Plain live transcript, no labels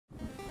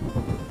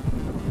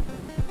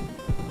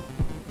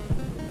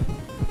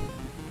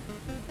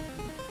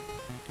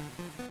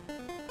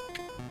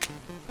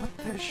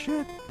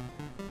shit.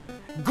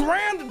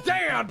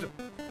 Granddad!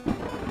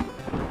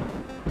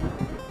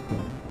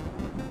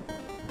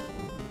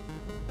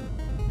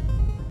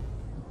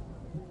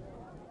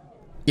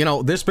 You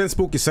know, there's been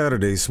Spooky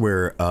Saturdays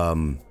where,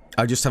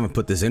 I just haven't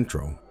put this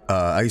intro.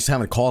 I just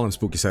haven't called them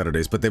Spooky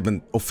Saturdays, but they've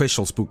been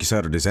official Spooky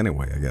Saturdays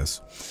anyway, I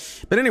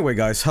guess. But anyway,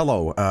 guys,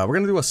 hello. We're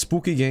gonna do a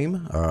spooky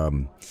game.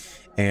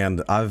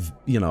 And I've,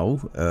 you know,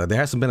 there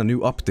hasn't been a new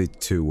update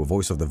to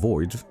Voice of the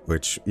Void,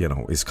 which, you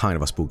know, is kind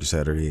of a Spooky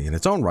Saturday in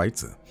its own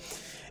right.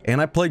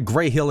 And I played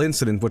Grey Hill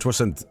Incident, which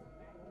wasn't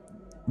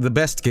the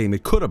best game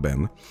it could have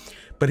been.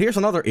 But here's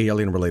another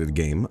alien-related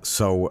game.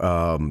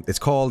 So, it's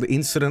called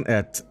Incident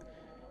at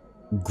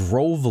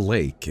Grove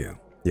Lake.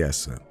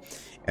 Yes.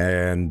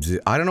 And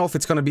I don't know if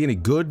it's gonna be any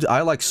good.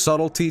 I like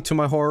subtlety to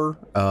my horror,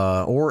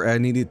 or I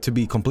need it to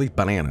be complete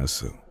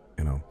bananas,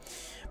 you know.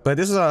 But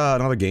this is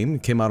another game.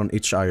 It came out on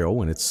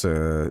itch.io, and it's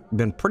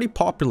been pretty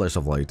popular as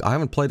of late. I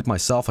haven't played it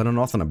myself. I know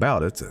nothing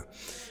about it.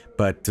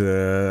 But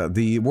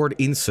the word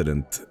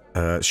incident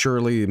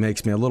surely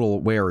makes me a little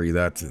wary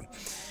that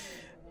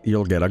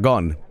you'll get a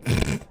gun.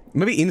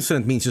 Maybe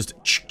incident means just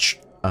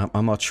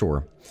I'm not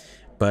sure.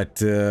 But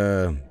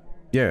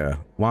yeah,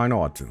 why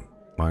not?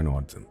 Why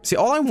not? See,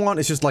 all I want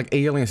is just like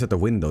aliens at the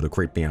window to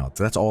creep me out.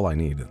 That's all I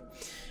need.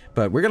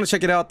 But we're gonna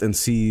check it out and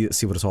see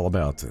what it's all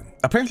about.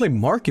 Apparently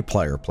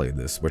Markiplier played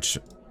this, which,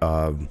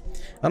 I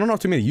don't know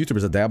too many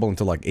YouTubers that dabble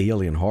into, like,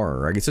 alien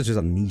horror. I guess it's just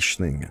a niche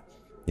thing,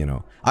 you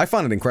know. I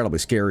find it incredibly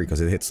scary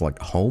because it hits, like,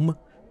 home,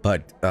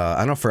 but, I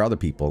don't know for other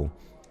people.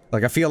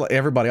 Like, I feel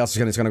everybody else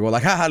is gonna go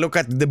like, haha, look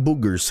at the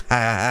boogers, ha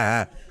ha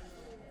ha.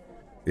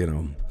 You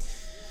know.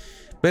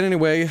 But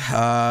anyway,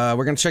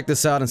 we're gonna check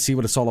this out and see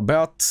what it's all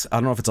about. I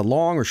don't know if it's a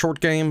long or short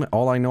game.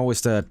 All I know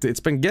is that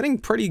it's been getting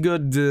pretty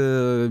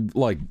good,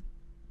 like,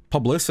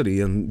 publicity,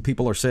 and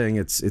people are saying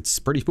it's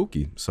pretty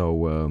spooky.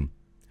 So,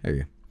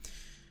 hey,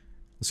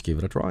 let's give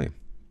it a try.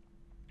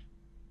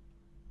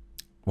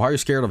 Why are you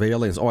scared of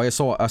aliens? Oh, I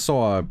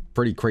saw a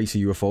pretty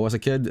crazy UFO as a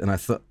kid, and I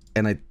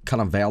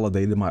kind of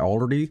validated my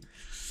already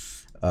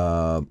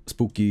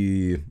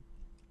spooky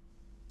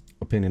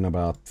opinion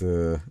about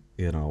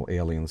you know,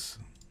 aliens.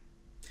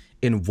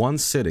 In one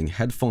sitting,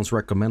 headphones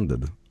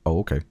recommended. Oh,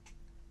 okay.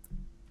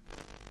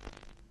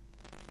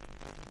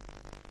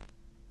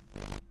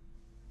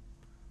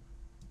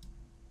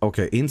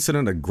 Okay,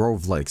 Incident at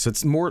Grove Lake. So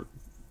it's more...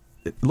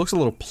 It looks a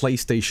little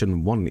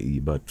PlayStation 1-y,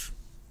 but...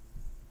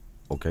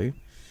 Okay.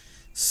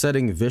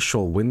 Setting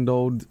visual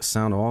windowed,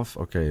 sound off.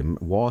 Okay,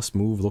 WASP,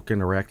 move, look,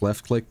 interact,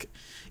 left click.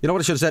 You know what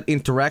I should have said?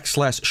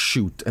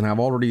 Interact/shoot, and I've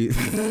already...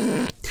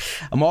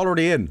 I'm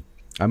already in.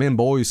 I'm in,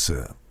 boys.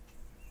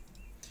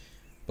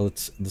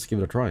 But let's give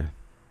it a try.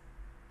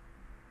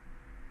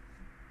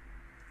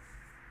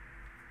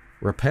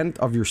 Repent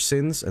of your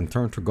sins and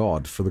turn to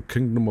God, for the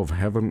kingdom of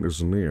heaven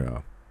is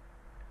near.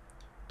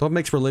 Don't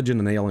mix religion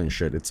and alien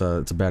shit. It's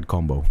a bad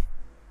combo.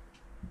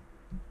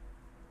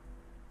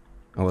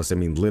 Unless they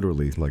mean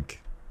literally,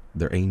 like,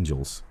 they're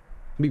angels.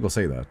 People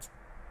say that.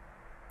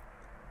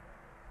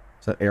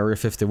 Is that Area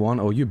 51?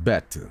 Oh, you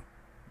bet.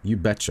 You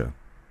betcha.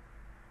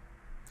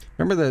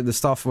 Remember the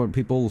stuff when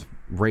people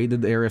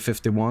raided Area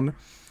 51?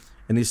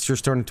 And it's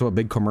just turned into a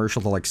big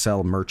commercial to, like,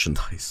 sell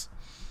merchandise.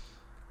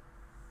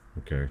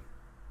 Okay.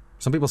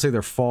 Some people say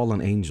they're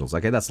fallen angels.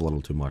 Okay, that's a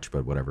little too much,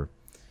 but whatever.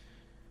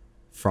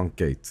 Front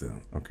gate.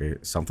 Okay,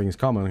 something is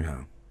coming.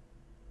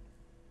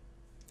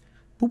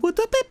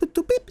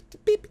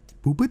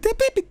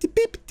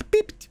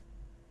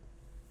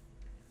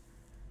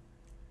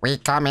 We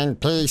come in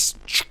peace.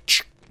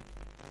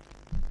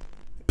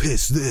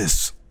 Piss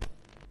this.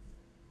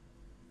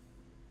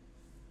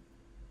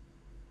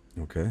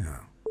 Okay.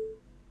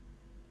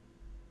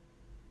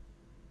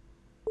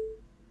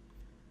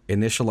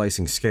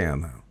 Initializing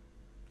scan.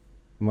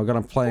 Am I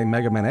gonna play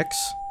Mega Man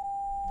X?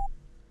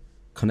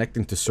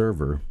 Connecting to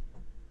server.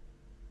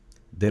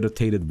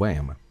 Denotated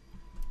WAM.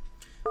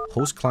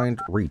 Host client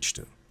reached.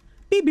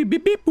 Beep beep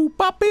beep beep boop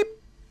bop beep.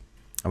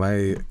 Am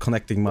I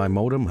connecting my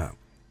modem?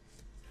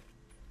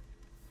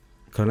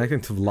 Connecting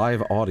to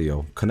live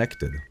audio.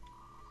 Connected.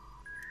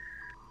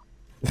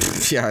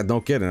 Yeah, no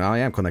kidding. I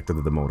am connected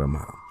to the modem.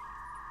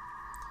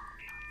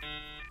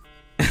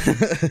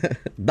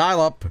 Dial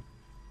up.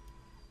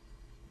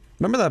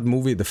 Remember that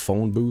movie, The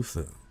Phone Booth?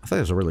 I thought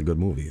it was a really good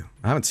movie.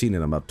 I haven't seen it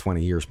in about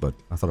 20 years, but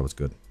I thought it was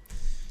good.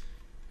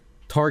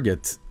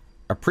 Target.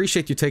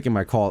 Appreciate you taking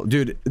my call.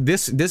 Dude,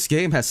 this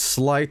game has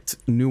slight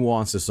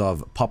nuances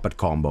of puppet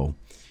combo.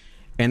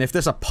 And if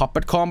there's a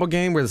puppet combo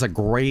game where there's a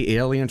gray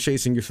alien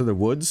chasing you through the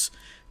woods,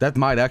 that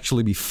might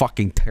actually be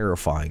fucking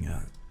terrifying.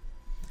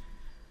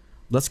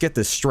 Let's get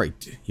this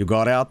straight. You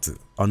got out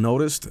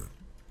unnoticed?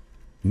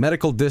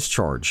 Medical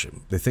discharge.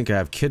 They think I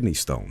have kidney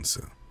stones.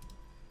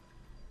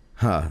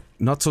 Huh.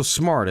 Not so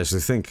smart as they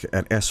think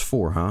at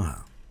S4, huh?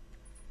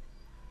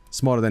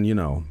 Smarter than you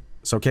know.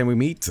 So can we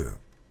meet?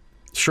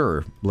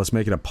 Sure, let's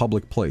make it a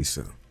public place.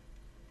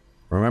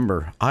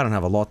 Remember, I don't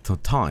have a lot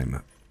of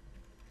time.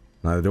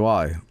 Neither do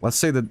I. Let's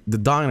say the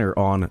diner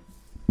on...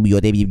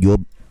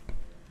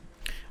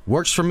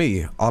 Works for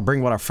me. I'll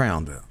bring what I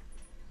found.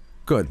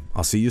 Good.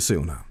 I'll see you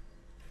soon.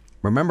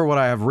 Remember what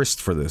I have risked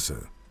for this.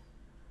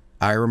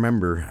 I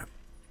remember.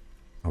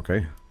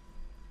 Okay.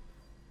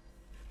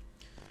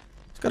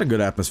 It's got a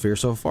good atmosphere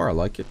so far. I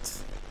like it.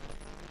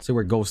 See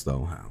where it goes,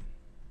 though.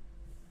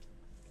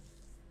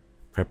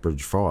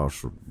 Pepperidge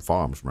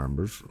Farms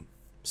members.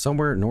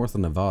 Somewhere north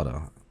of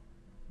Nevada.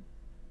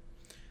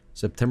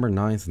 September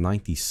 9th,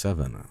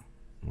 97.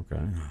 Okay.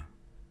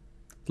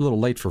 A little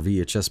late for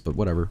VHS, but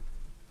whatever.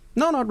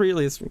 No, not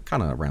really. It's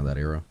kind of around that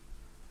era.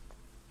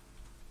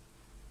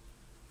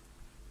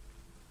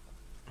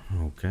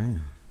 Okay.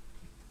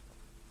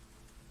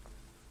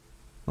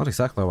 Not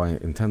exactly how I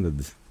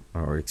intended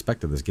or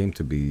expected this game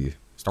to be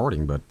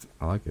starting, but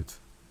I like it.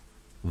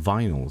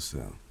 Vinyls.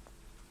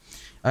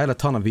 I had a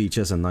ton of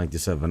VHS in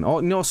 97.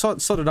 Oh, no, so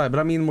did I, but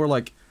I mean more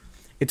like...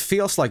 It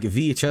feels like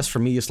VHS for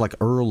me is like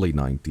early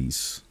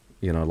 90s.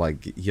 You know,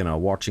 like, you know,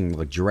 watching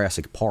like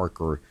Jurassic Park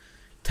or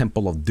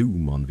Temple of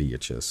Doom on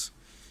VHS.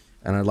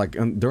 And I like,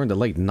 during the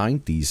late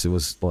 90s, it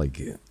was like,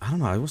 I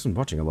don't know, I wasn't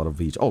watching a lot of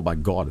VHS. Oh my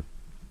god.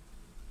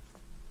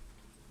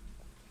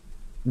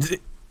 Yeah,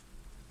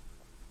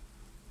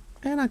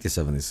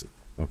 97 is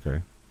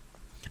okay.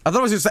 I thought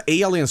it was just the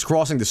aliens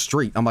crossing the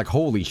street. I'm like,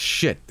 holy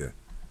shit.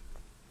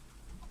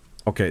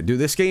 Okay, dude,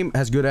 this game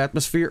has good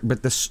atmosphere,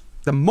 but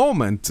the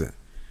moment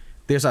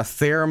there's a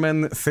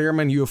theremin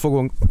UFO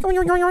going,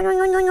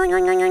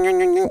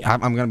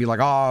 I'm gonna be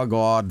like, oh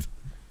god.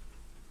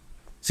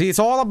 See, it's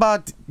all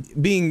about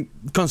being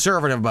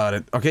conservative about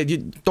it. Okay,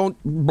 you don't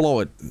blow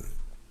it.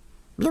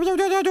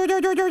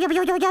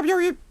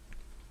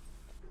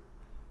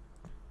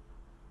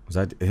 Was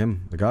that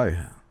him? The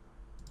guy?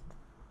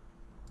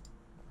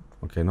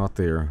 Okay, not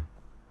there.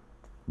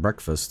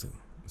 Breakfast.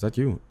 Is that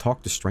you?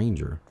 Talk to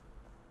stranger.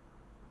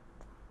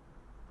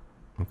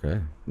 Okay.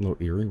 A little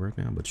eerie right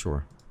now, but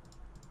sure.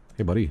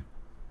 Hey, buddy.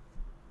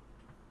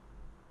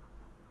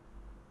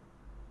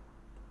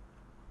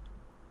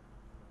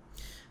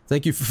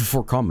 Thank you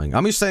for coming.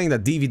 I'm just saying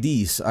that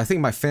DVDs, I think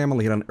my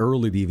family had an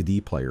early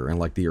DVD player in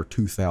like the year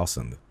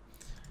 2000.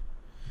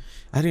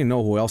 I didn't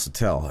know who else to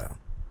tell.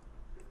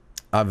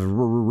 I've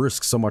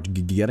risked so much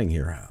getting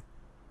here.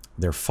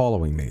 They're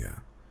following me.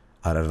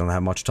 I don't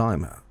have much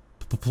time.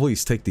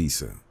 Please take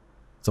these.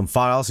 Some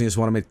files and you just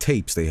want to make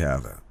tapes they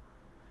have.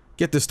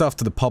 Get this stuff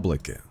to the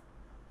public.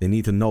 They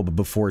need to know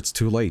before it's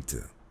too late.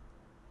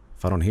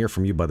 If I don't hear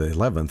from you by the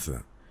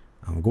 11th,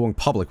 I'm going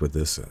public with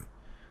this.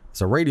 It's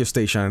a radio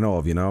station I know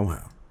of, you know.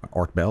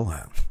 Art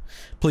Bell.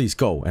 Please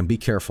go and be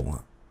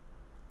careful.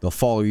 They'll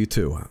follow you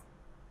too.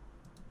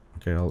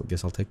 Okay, I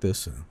guess I'll take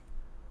this.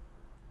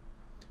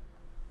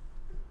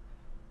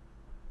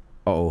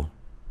 Uh-oh.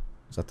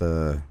 Is that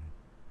the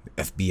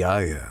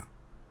FBI?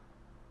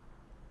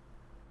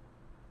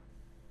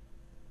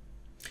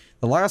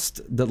 The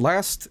last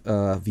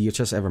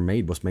VHS ever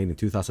made was made in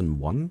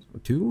 2001 or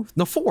 2?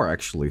 No, 4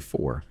 actually,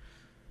 4.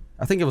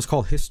 I think it was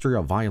called History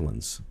of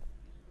Violence.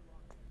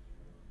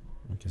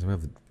 Okay, so we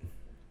have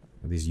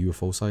these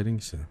UFO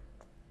sightings.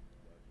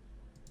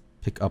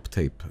 Pick up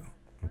tape.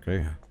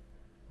 Okay.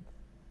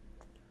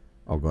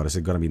 Oh god, is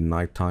it gonna be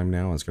nighttime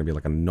now? It's gonna be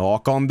like a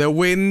knock on the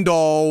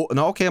window.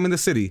 No, okay, I'm in the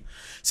city.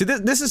 See,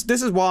 this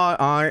is why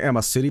I am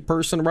a city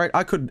person, right?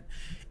 I could,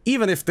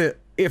 even if there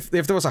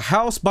was a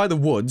house by the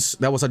woods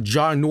that was a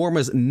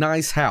ginormous,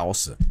 nice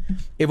house,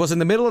 it was in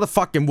the middle of the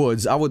fucking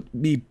woods, I would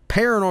be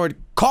paranoid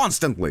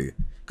constantly,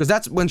 because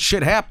that's when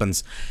shit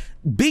happens.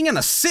 Being in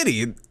a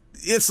city,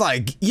 it's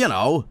like, you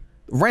know,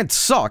 rent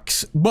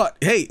sucks, but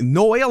hey,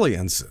 no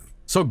aliens.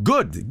 So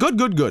good.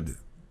 Good.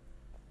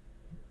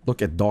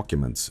 Look at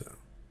documents.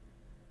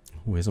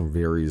 Oh, here's some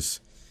various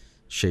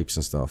shapes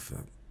and stuff.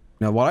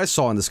 Now, what I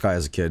saw in the sky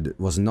as a kid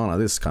was none of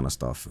this kind of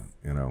stuff,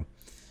 you know.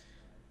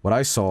 What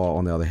I saw,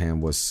 on the other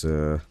hand, was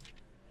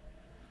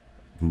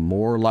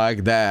more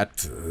like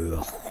that.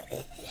 You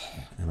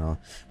know.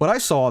 What I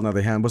saw, on the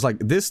other hand, was like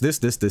this,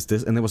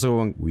 and it was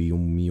going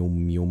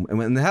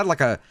and it had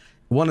like a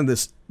one in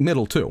this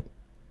middle too.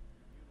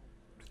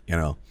 You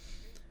know.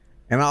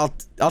 And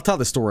I'll tell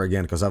the story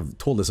again because I've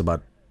told this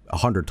about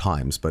 100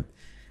 times, but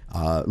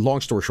long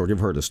story short, you've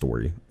heard the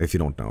story if you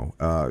don't know.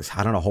 I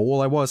don't know how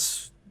old I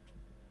was.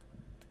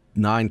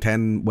 9,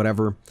 10,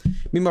 whatever. Me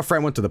and my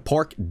friend went to the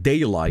park,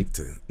 daylight,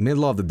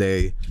 middle of the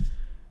day.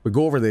 We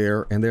go over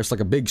there, and there's like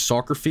a big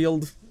soccer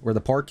field where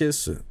the park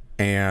is.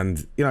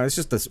 And, you know, it's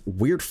just this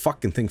weird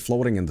fucking thing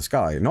floating in the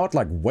sky. Not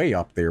like way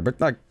up there,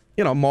 but like,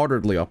 you know,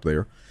 moderately up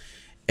there.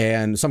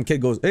 And some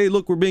kid goes, hey,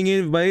 look, we're being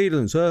invaded by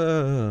aliens.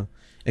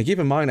 And keep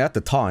in mind, at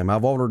the time,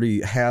 I've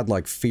already had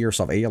like fears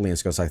of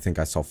aliens because I think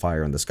I saw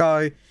fire in the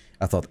sky.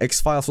 I thought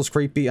X-Files was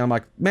creepy. I'm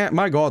like, man,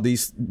 my god,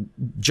 these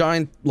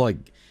giant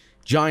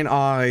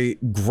eye,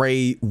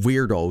 gray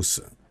weirdos.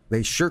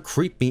 They sure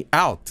creep me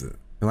out. And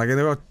like,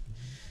 they were,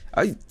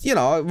 I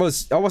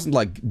wasn't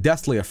like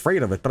deathly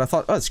afraid of it, but I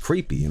thought, oh, it's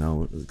creepy, you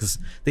know, because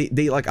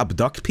they like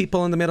abduct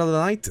people in the middle of the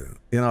night.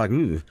 You know, like,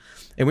 ooh.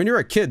 And when you're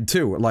a kid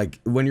too, like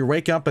when you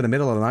wake up in the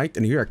middle of the night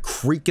and you hear a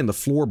creak in the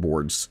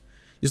floorboards,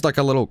 just like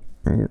a little,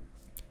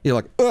 you're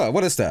like,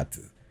 what is that?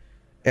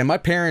 And my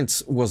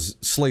parents was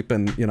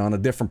sleeping, you know, in a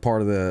different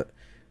part of the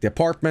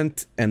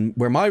apartment, and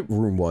where my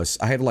room was,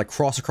 I had to like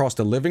cross across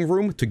the living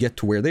room to get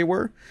to where they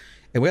were.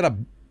 And we had a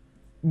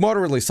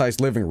moderately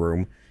sized living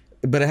room,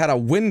 but it had a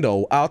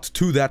window out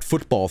to that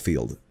football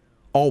field.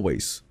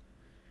 Always.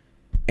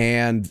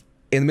 And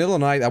in the middle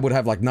of the night, I would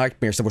have like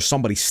nightmares. There was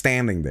somebody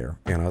standing there,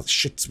 you know.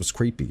 Shit was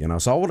creepy, you know.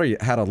 So I would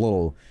have had a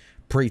little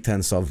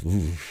pretense of,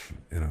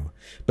 you know.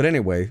 But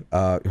anyway,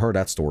 heard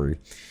that story.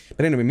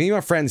 But anyway, me and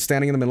my friend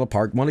standing in the middle of the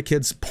park. One of the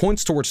kids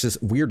points towards this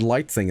weird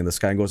light thing in the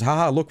sky and goes,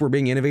 "Haha, look, we're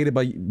being invaded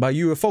by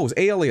UFOs,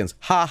 aliens.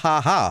 Ha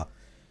ha ha."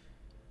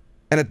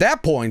 And at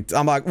that point,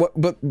 I'm like,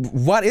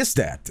 what is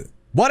that?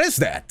 What is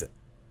that?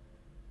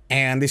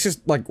 And it's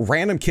just like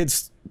random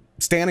kids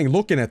standing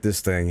looking at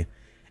this thing.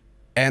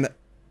 And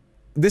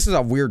this is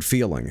a weird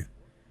feeling.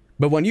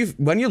 But when you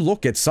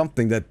look at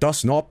something that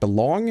does not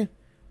belong,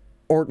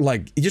 or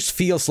like, it just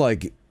feels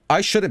like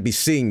I shouldn't be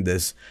seeing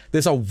this.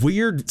 There's a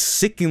weird,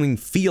 sickening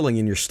feeling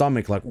in your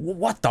stomach, like,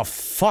 what the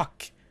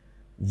fuck?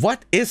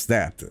 What is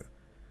that?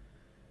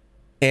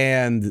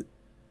 And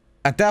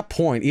at that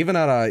point, even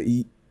at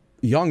a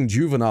young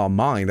juvenile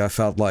mind, I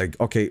felt like,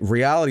 okay,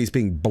 reality is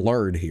being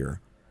blurred here.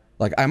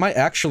 Like, am I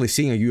actually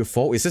seeing a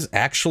UFO? Is this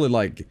actually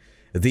like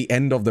the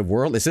end of the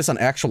world? Is this an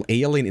actual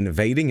alien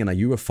invading in a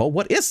UFO?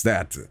 What is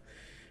that?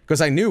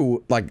 Because I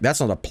knew, like, that's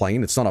not a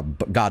plane. It's not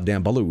a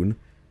goddamn balloon.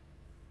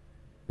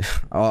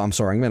 Oh, I'm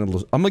sorry. I'm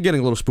getting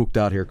a little spooked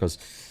out here because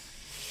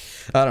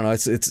I don't know.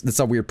 It's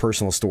a weird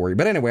personal story.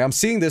 But anyway, I'm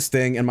seeing this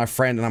thing and my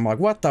friend, and I'm like,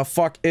 what the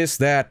fuck is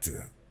that?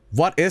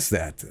 What is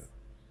that?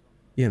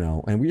 You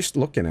know, and we're just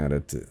looking at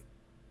it.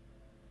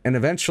 And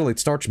eventually it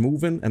starts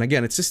moving. And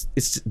again, it's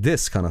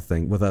this kind of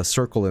thing with a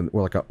circle and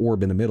or like an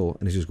orb in the middle,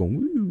 and it's just going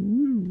woo,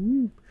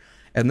 woo, woo.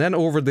 And then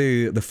over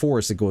the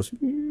forest it goes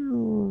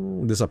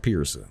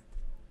disappears.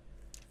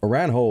 I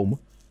ran home.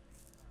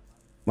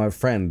 My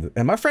friend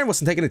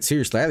wasn't taking it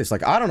seriously. He's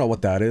like, I don't know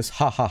what that is.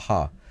 Ha ha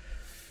ha.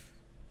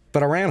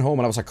 But I ran home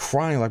and I was like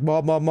crying, like,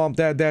 mom,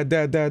 dad.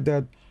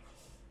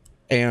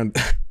 And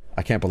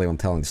I can't believe I'm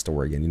telling the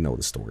story again. You know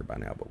the story by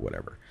now, but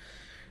whatever.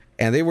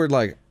 And they were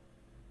like,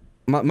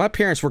 my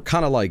parents were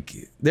kind of like,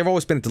 they've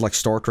always been into like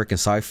Star Trek and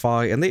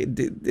sci-fi, and they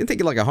didn't take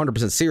it like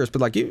 100% serious,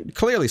 but like you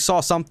clearly saw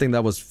something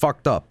that was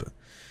fucked up.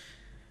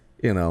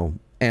 You know?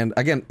 And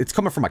again, it's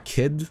coming from a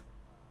kid.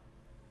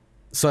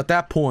 So at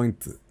that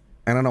point,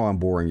 and I know I'm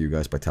boring you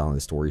guys by telling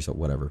the story, so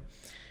whatever.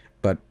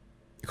 But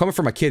coming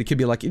from a kid, it could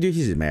be like, dude,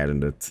 he's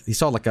imagined it. He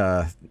saw like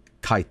a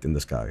kite in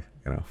the sky,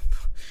 you know.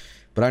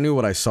 But I knew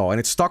what I saw, and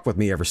it stuck with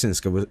me ever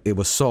since. It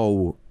was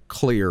so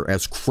clear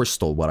as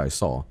crystal what I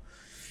saw.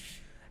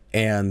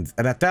 And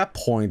at that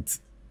point,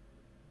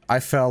 I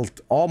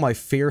felt all my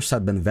fears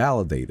had been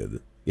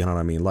validated. You know what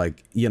I mean?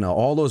 Like, you know,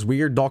 all those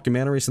weird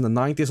documentaries in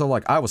the 90s are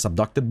like, I was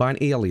abducted by an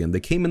alien. They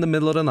came in the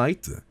middle of the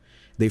night.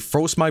 They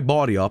froze my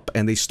body up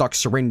and they stuck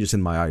syringes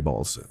in my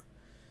eyeballs.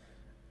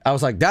 I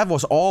was like, that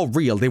was all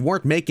real. They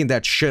weren't making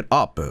that shit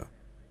up.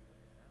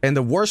 And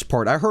the worst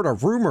part, I heard a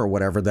rumor or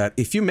whatever that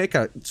if you make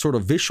a sort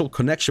of visual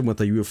connection with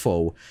a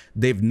UFO,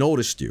 they've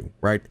noticed you,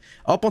 right?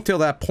 Up until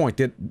that point,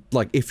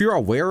 like, if you're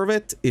aware of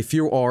it, if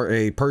you are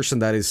a person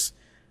that is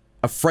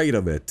afraid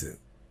of it,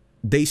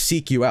 they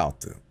seek you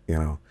out, you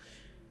know?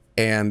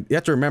 And you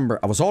have to remember,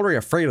 I was already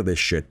afraid of this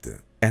shit.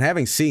 And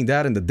having seen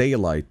that in the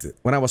daylight,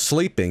 when I was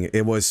sleeping,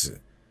 it was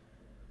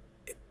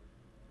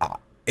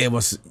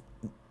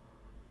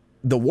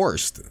the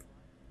worst.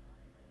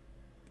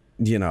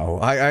 You know,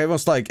 I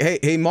was like,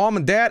 hey, mom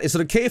and dad, is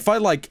it okay if I,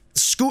 like,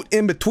 scoot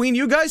in between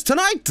you guys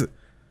tonight?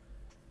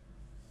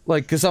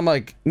 Like, because I'm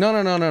like, no,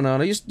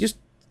 just,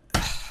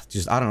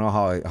 I don't know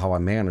how I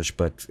managed,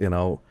 but, you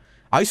know,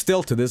 I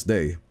still, to this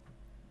day,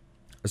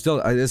 this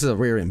is a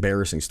very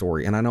embarrassing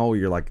story, and I know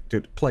you're like,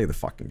 dude, play the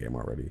fucking game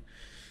already.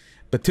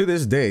 But to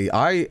this day,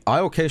 I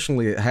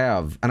occasionally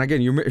have, and again,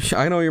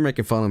 I know you're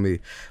making fun of me,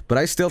 but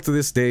I still to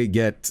this day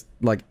get,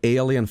 like,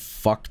 alien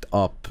fucked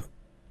up,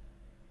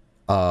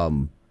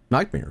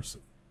 nightmares.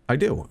 I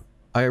do.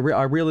 I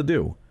really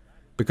do.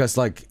 Because,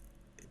 like,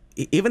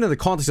 even in the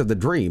context of the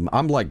dream,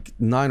 I'm like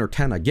 9 or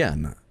 10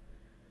 again.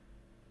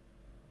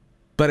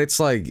 But it's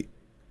like,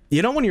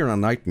 you know when you're in a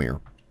nightmare,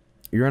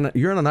 you're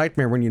in a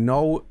nightmare when you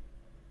know,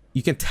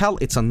 you can tell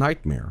it's a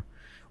nightmare.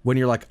 When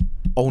you're like,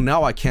 oh,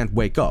 now I can't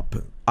wake up.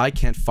 I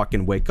can't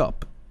fucking wake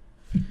up.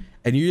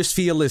 And you just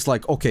feel this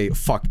like, okay,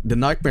 fuck, the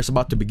nightmare's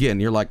about to begin.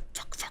 You're like,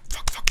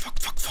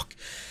 fuck.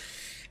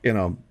 You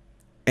know.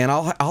 And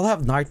I'll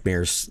have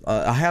nightmares.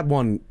 I had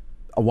one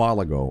a while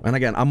ago. And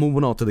again, I'm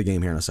moving on to the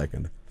game here in a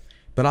second.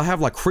 But I'll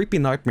have like creepy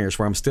nightmares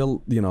where I'm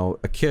still, you know,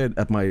 a kid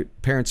at my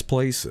parents'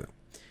 place.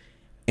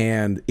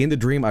 And in the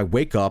dream, I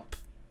wake up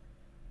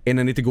and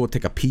I need to go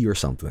take a pee or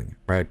something,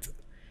 right?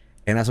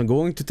 And as I'm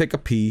going to take a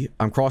pee,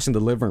 I'm crossing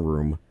the living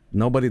room.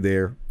 Nobody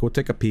there. Go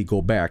take a pee,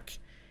 go back.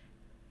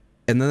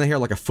 And then I hear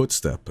like a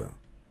footstep.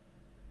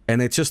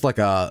 And it's just like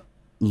a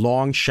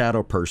long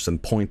shadow person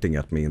pointing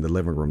at me in the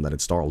living room that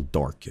it's all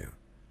dark.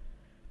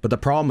 But the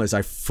problem is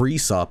I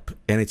freeze up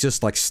and it's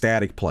just like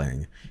static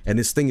playing. And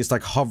this thing is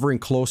like hovering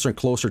closer and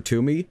closer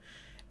to me.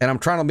 And I'm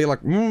trying to be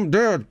like,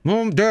 dead,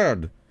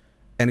 dead.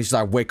 And he's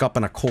like, wake up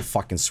in a cold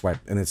fucking sweat.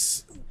 And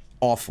it's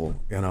awful,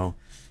 you know.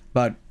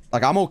 But,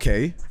 like, I'm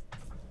okay.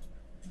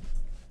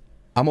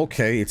 I'm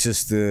okay. It's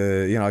just,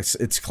 you know,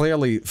 it's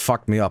clearly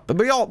fucked me up. But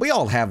we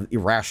all have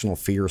irrational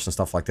fears and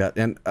stuff like that.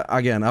 And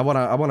again, I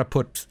wanna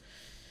put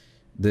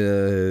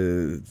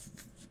a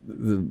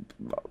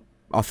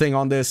thing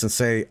on this and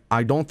say,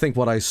 I don't think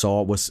what I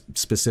saw was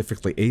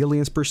specifically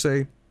aliens per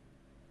se.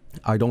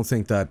 I don't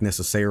think that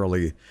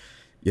necessarily,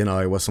 you know,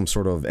 it was some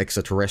sort of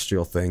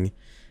extraterrestrial thing.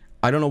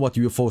 I don't know what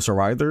UFOs are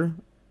either,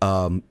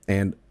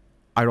 and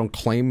I don't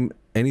claim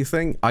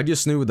anything. I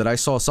just knew that I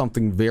saw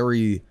something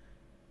very,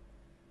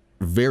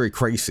 very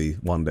crazy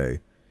one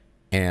day,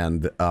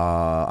 and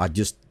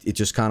it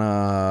just kind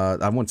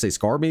of, I wouldn't say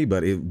scarred me,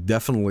 but it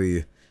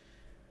definitely,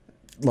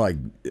 like,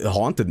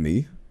 haunted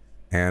me.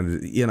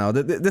 And, you know,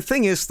 the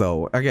thing is,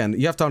 though, again,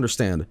 you have to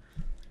understand,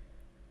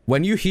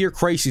 when you hear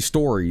crazy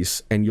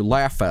stories and you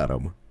laugh at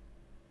them,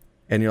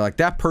 and you're like,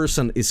 that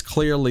person is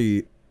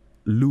clearly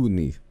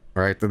loony,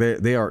 right?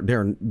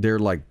 They're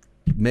like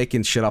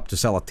making shit up to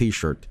sell a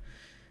t-shirt.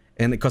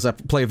 And because I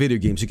play video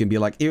games, you can be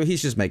like, ew,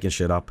 he's just making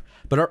shit up.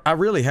 But I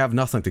really have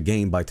nothing to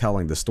gain by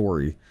telling the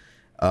story.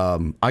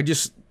 I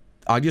just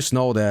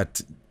know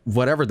that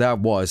whatever that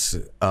was,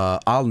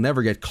 I'll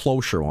never get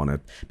closure on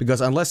it.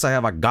 Because unless I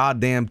have a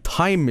goddamn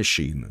time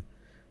machine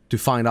to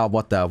find out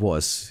what that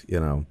was, you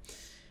know.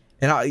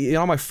 And you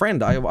know, my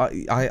friend, I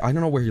don't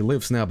know where he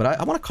lives now, but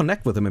I want to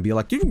connect with him and be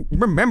like, do you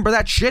remember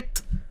that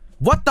shit?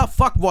 What the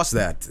fuck was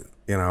that?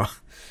 You know?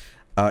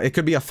 It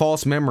could be a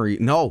false memory.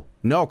 No,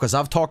 because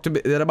I've talked a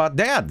bit about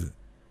Dad.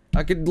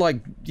 I could,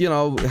 like, you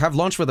know, have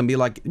lunch with him and be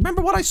like,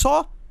 remember what I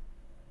saw?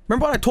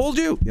 Remember what I told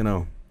you? You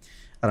know?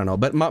 I don't know,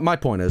 but my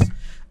point is,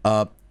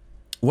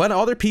 when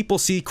other people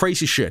see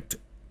crazy shit,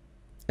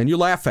 and you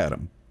laugh at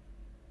them,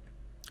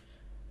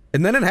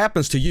 and then it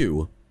happens to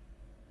you,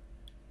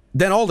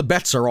 then all the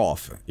bets are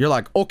off. You're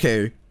like,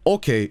 okay,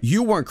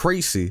 you weren't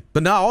crazy,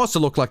 but now I also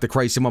look like the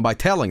crazy one by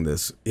telling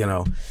this, you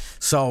know?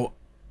 So,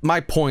 my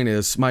point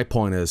is, I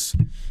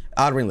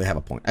don't really have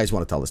a point. I just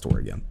want to tell the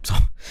story again. So,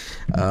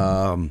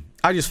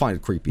 I just find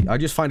it creepy. I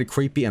just find it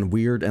creepy and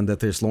weird, and that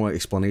there's no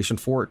explanation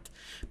for it.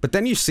 But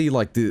then you see,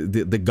 like,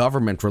 the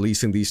government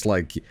releasing these,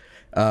 like,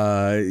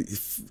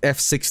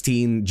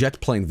 F-16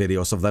 jet plane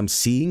videos of them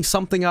seeing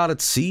something out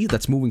at sea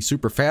that's moving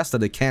super fast that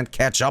they can't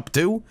catch up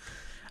to.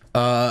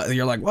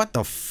 You're like, what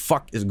the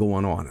fuck is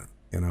going on?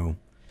 You know?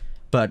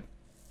 But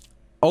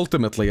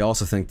ultimately, I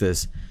also think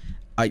this,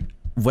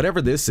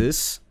 whatever this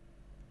is,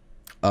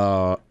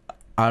 I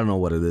don't know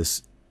what it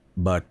is,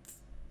 but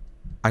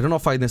I don't know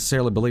if I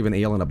necessarily believe in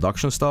alien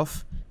abduction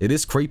stuff. It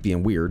is creepy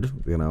and weird,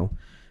 you know,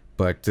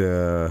 but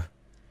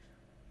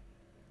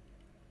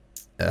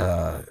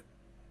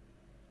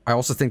I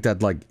also think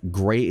that, like,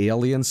 gray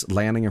aliens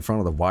landing in front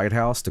of the White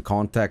House to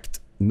contact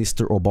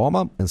Mr.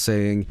 Obama and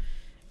saying,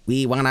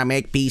 we want to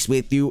make peace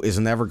with you, is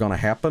never going to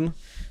happen,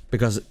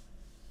 because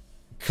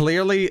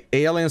clearly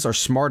aliens are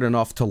smart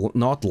enough to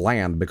not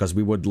land, because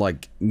we would,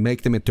 like,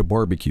 make them into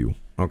barbecue,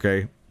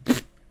 okay?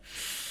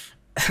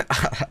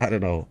 I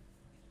don't know.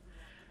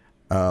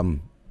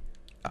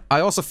 I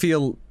also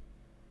feel,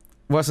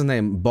 what's his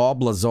name,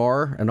 Bob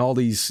Lazar and all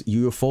these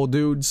UFO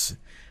dudes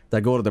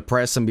that go to the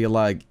press and be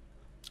like,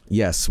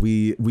 yes,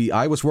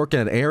 I was working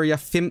at Area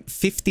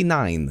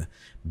 59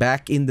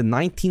 back in the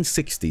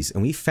 1960s,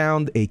 and we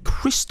found a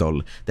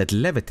crystal that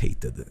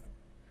levitated.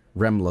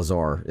 Rem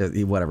Lazar,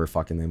 whatever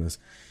fucking name is.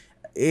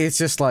 It's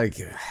just like,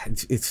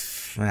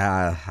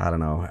 I don't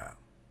know.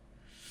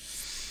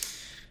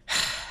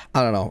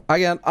 I don't know.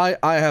 Again, I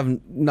have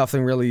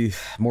nothing really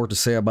more to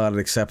say about it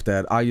except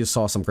that I just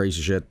saw some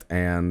crazy shit,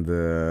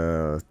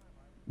 and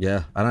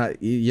yeah, and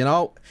you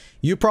know,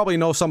 you probably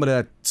know somebody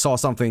that saw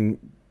something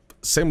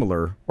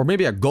similar, or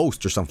maybe a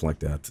ghost or something like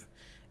that,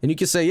 and you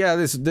can say, yeah,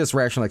 this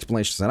rational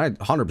explanations, and I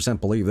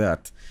 100% believe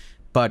that.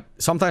 But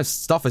sometimes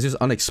stuff is just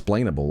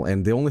unexplainable,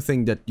 and the only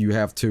thing that you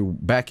have to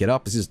back it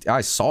up is just,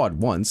 I saw it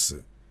once,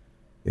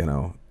 you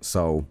know.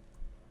 So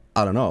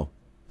I don't know.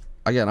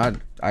 Again,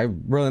 I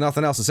really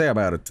nothing else to say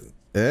about it.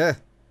 And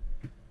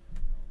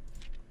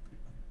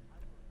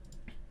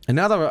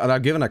now that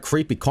I've given a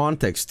creepy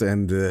context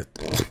and,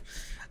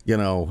 you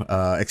know,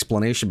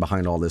 explanation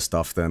behind all this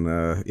stuff, then,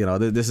 you know,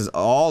 this is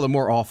all the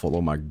more awful.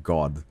 Oh my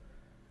god.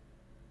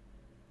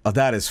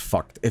 That is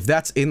fucked. If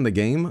that's in the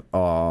game,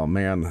 oh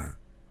man.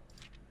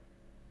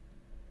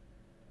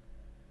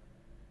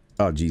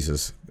 Oh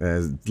Jesus.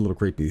 It's a little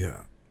creepy.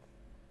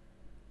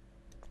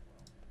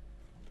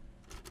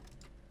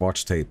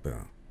 Watch tape.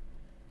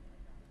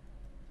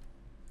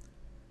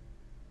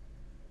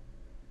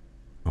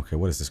 Okay,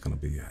 what is this gonna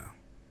be?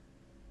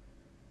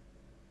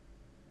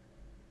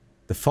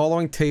 The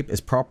following tape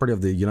is property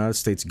of the United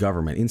States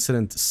government.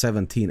 Incident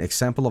 17.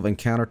 Example of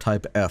encounter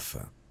type F.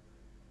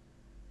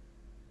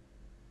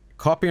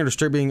 Copying or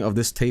distributing of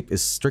this tape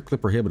is strictly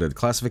prohibited.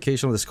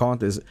 Classification of this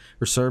content is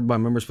reserved by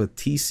members with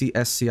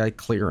TCSCI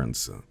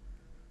clearance.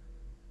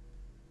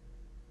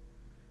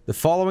 The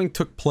following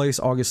took place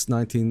August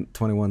 19,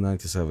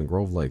 2197,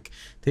 Grove Lake.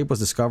 Tape was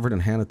discovered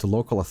and handed to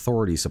local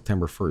authorities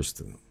September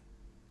 1st.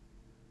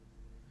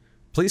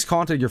 Please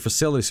contact your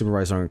facility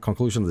supervisor on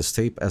conclusion of this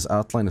tape as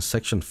outlined in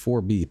section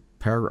 4B.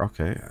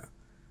 Okay. A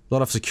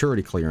lot of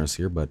security clearance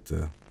here, but...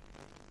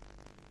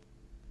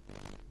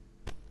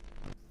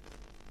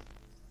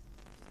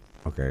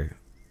 Okay.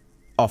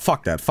 Oh,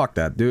 fuck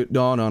that, dude.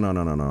 No.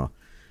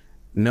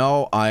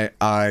 No,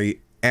 I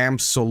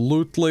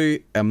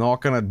absolutely am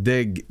not gonna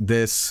dig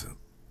this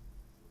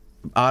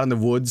out in the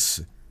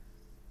woods.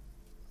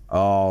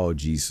 Oh,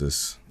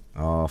 Jesus.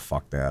 Oh,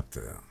 fuck that.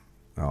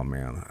 Oh,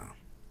 man.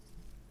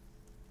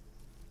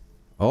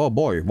 Oh,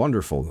 boy.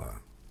 Wonderful.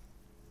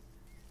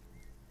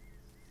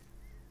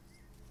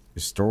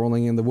 You're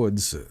strolling in the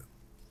woods. There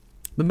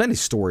are many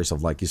stories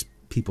of, like, just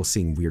people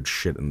seeing weird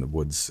shit in the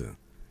woods.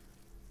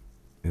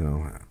 You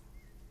know.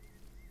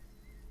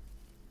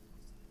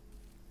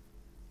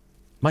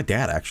 My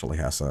dad actually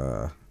has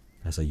a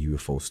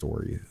UFO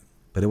story,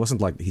 but it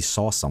wasn't like he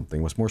saw something.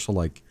 It was more so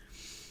like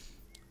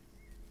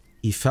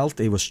he felt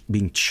he was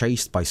being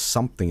chased by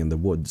something in the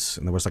woods,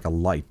 and there was like a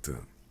light.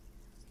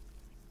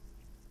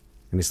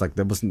 And it's like,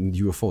 that wasn't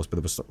UFOs, but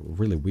it was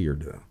really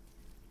weird.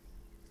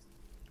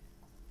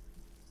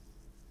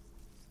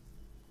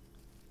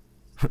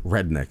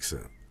 Rednecks.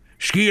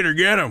 Skeeter,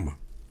 get him.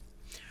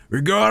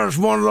 We got us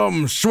one of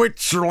them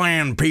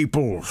Switzerland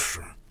peoples.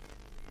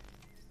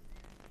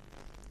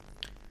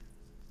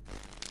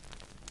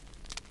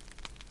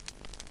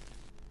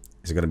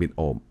 Is it gonna be...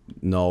 Oh,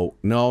 no,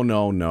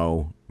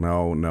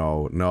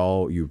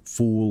 you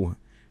fool.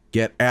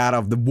 Get out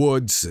of the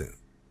woods.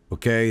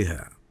 Okay?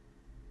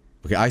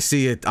 Okay, I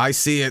see it.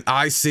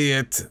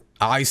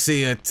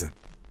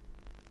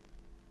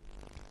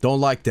 Don't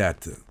like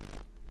that.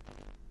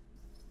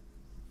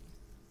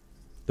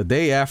 The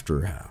day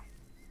after...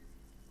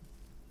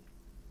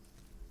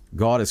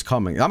 God is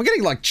coming. I'm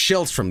getting, like,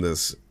 chills from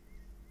this.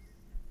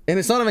 And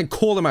it's not even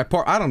cold in my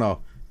part. I don't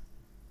know.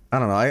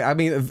 I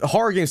mean,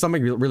 horror games don't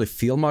make me really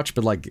feel much,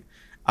 but, like,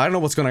 I don't know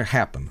what's gonna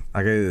happen.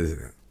 I'm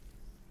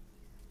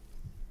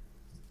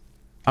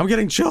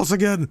getting chills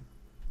again.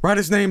 Write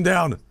his name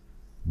down.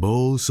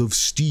 Balls of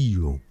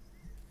steel.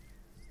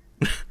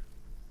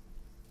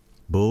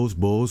 Balls.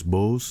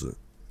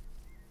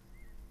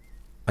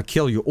 I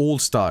kill you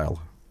old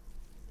style.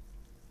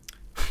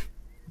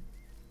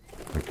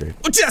 Okay.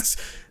 Oh, yes!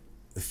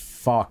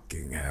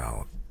 Fucking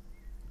hell.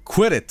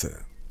 Quit it.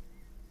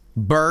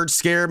 Birds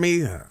scare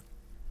me.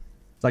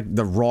 It's like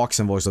the rocks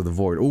in Voice of the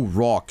Void. Ooh,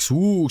 rocks.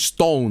 Ooh,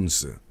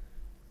 stones.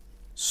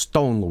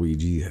 Stone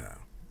Luigi.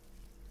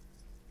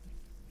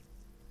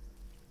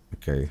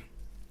 Okay.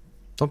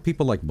 Some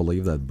people, like,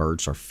 believe that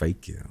birds are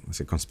fake. It's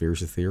a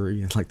conspiracy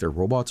theory. Like they're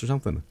robots or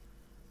something.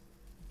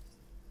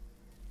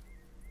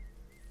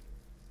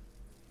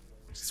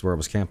 This is where I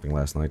was camping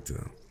last night.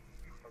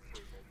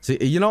 See,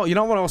 you know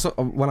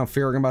what I'm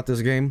fearing about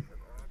this game?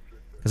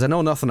 Because I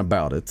know nothing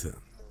about it.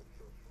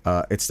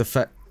 It's the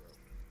fact...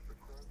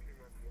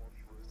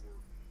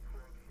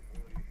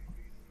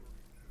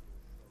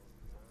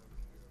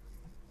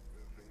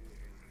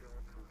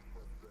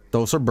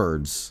 Those are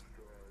birds.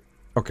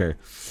 Okay.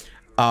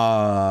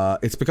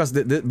 It's because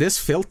this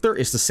filter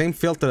is the same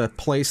filter that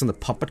plays in the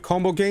Puppet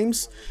Combo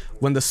games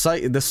when the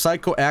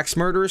Psycho Axe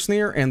Murderer is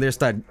near, and there's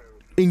that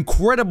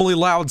incredibly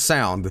loud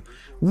sound.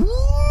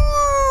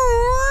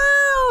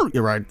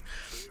 You're right.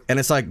 And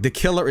it's like, the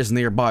killer is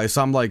nearby,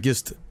 so I'm like,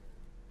 just...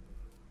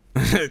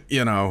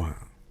 you know...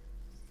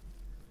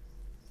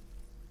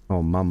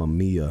 Oh, mamma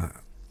mia.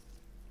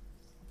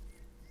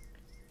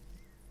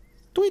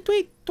 Tweet.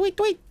 You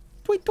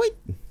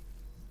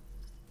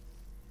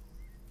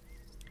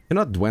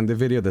know that Duende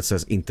video that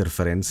says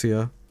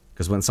interferencia?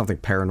 Because when something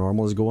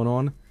paranormal is going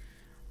on?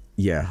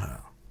 Yeah.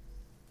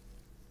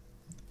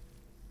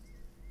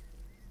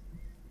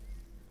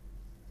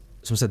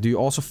 Someone said, do you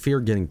also fear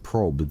getting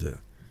probed?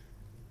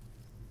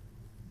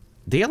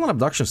 The alien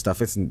abduction stuff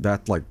isn't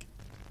that, like,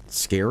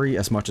 scary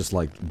as much as,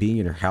 like, being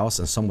in your house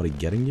and somebody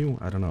getting you?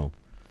 I don't know.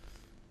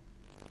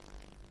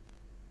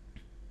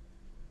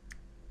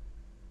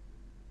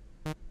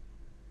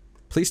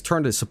 Please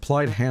turn the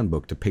supplied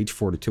handbook to page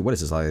 42. What is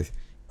this, a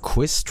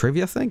quiz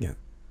trivia thing?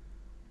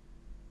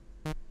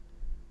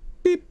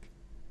 Beep.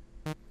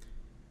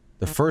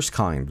 The first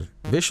kind.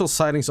 Visual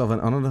sightings of an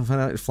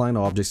unidentified flying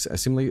object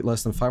seemingly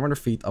less than 500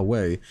 feet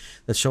away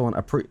that show an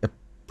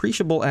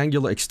appreciable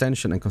angular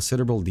extension and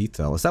considerable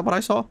detail. Is that what I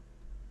saw?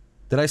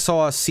 Did I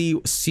saw a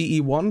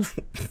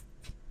CE1?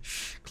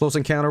 Close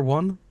Encounter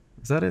 1?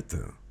 Is that it?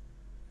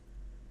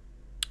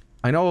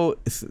 I know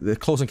the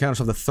Close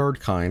Encounters of the Third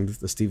Kind,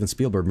 the Steven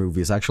Spielberg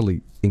movie, is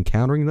actually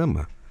encountering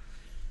them.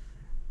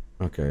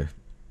 Okay.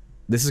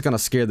 This is gonna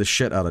scare the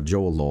shit out of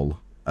Joel, lol.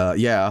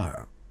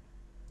 Yeah.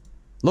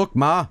 Look,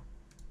 Ma!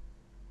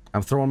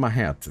 I'm throwing my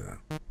hat.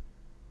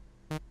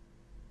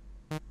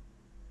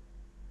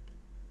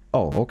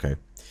 Oh, okay.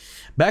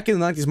 Back in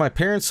the 90s, my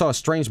parents saw a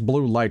strange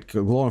blue light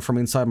glowing from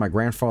inside my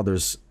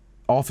grandfather's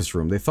office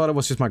room. They thought it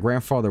was just my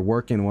grandfather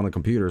working on one of the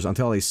computers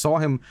until they saw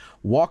him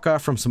walk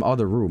out from some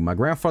other room. My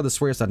grandfather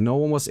swears that no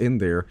one was in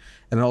there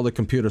and all the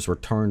computers were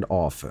turned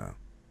off.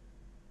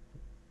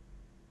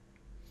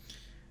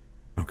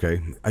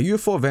 Okay. A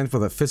UFO event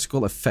with a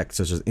physical effect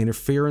such as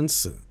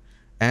interference,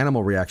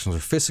 animal reactions, or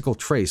physical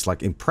trace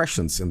like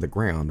impressions in the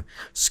ground,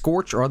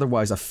 scorch or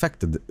otherwise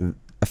affected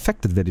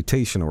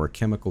vegetation or a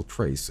chemical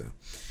trace.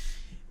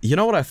 You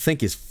know what I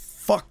think is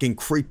fucking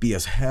creepy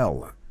as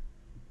hell?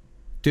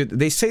 Dude,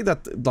 they say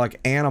that, like,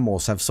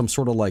 animals have some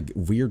sort of, like,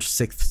 weird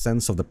sixth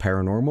sense of the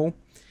paranormal.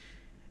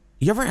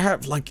 You ever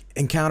have, like,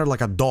 encountered, like,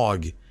 a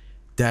dog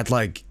that,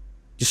 like,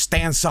 just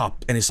stands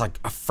up and is, like,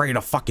 afraid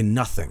of fucking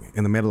nothing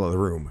in the middle of the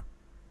room?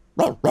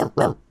 I'm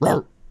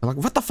like,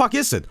 what the fuck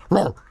is it?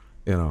 You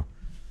know?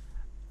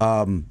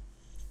 And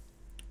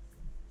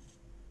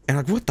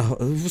like,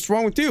 what's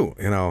wrong with you?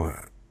 You know?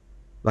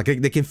 Like,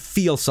 they can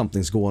feel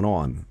something's going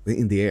on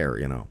in the air,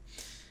 you know?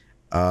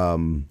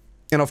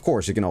 And of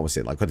course, you can always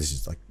say, like, this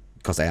is, like,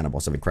 because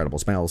animals have incredible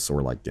smells,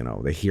 or, like, you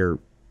know, they hear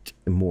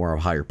more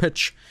of higher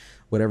pitch,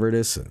 whatever it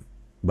is.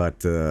 But,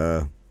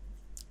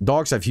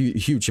 dogs have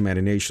huge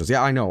imaginations.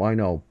 Yeah, I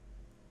know.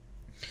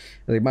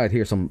 They might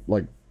hear some,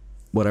 like,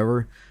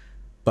 whatever.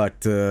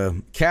 But,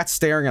 cats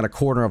staring at a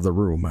corner of the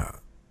room.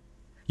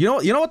 You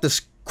know what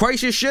this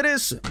craziest shit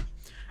is?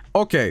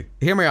 Okay,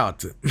 hear me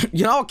out.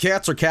 You know how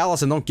cats are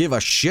callous and don't give a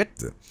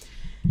shit?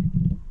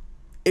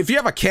 If you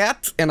have a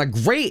cat and a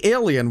gray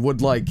alien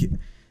would, like,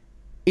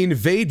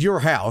 invade your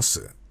house,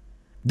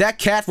 that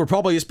cat would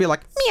probably just be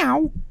like,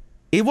 meow.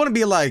 It wouldn't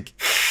be like,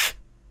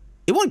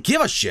 it wouldn't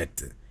give a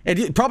shit.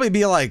 It'd probably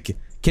be like,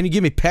 can you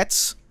give me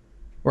pets?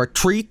 Or a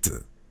treat?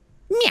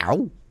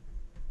 Meow.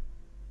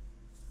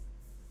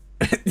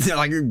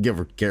 Like, you give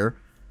a care.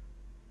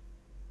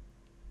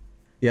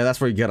 Yeah,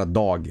 that's where you get a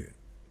dog.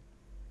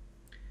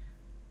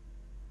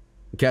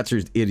 Cats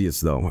are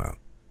idiots, though.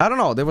 I don't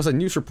know, there was a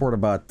news report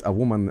about a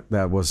woman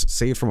that was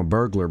saved from a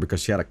burglar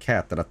because she had a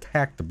cat that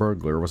attacked the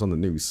burglar. It was on the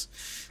news.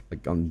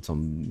 Like, on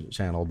some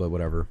channel, but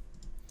whatever.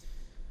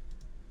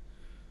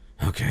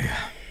 Okay.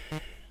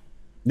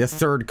 The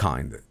third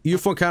kind.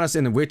 UFO encounters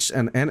in which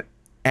an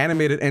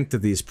animated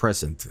entity is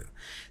present.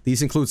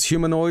 These includes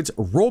humanoids,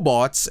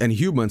 robots, and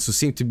humans who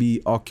seem to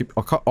be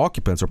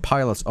occupants or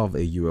pilots of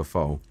a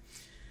UFO.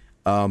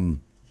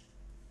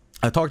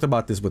 I talked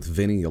about this with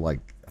Vinny like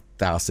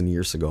 1,000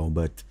 years ago,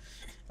 but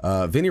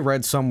Vinny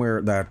read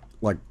somewhere that,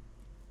 like,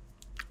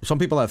 some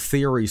people have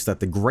theories that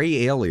the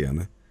gray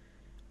alien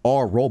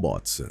are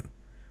robots.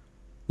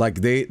 Like,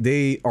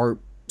 they are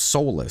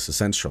soulless,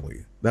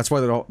 essentially. That's why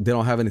they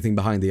don't have anything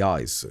behind the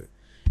eyes.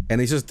 And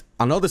it's just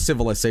another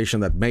civilization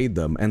that made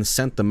them and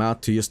sent them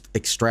out to just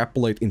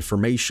extrapolate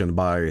information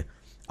by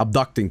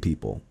abducting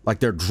people. Like,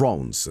 they're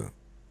drones.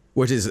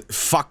 Which is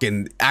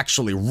fucking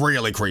actually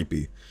really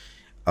creepy.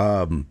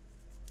 So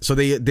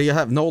they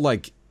have no,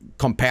 like,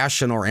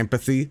 compassion or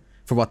empathy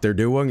for what they're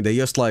doing. They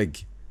just,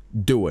 like,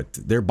 do it.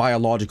 They're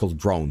biological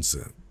drones,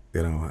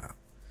 you know.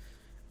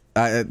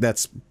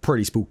 That's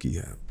pretty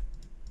spooky.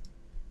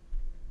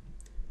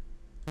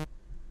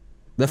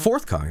 The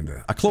fourth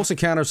kind. A close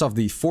encounters of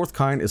the fourth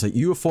kind is a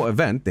UFO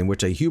event in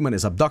which a human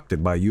is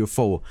abducted by a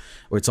UFO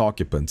or its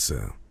occupants.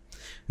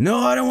 No,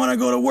 I don't want to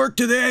go to work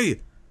today!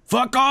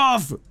 Fuck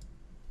off!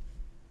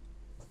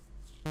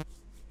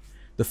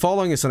 The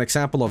following is an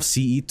example of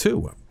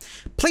CE2.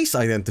 Please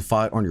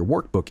identify on your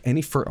workbook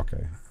any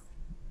okay.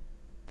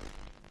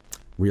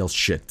 Real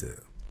shit.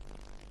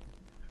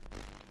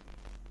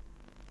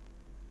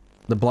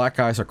 The black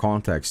eyes are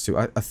contacts too.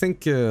 I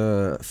think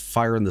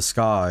Fire in the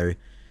Sky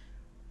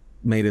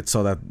made it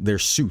so that they're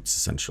suits,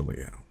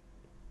 essentially.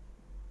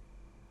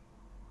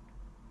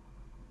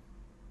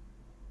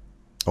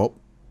 Oh.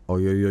 Oh,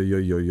 yeah.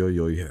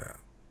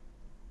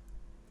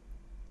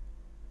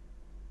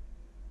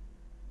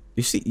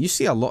 You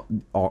see a lot.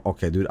 Oh,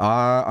 okay, dude.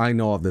 I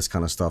know of this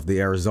kind of stuff. The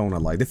Arizona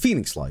light, the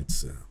Phoenix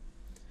lights.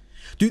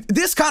 Dude,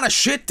 this kind of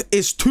shit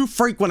is too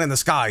frequent in the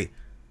sky.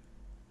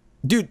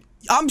 Dude,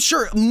 I'm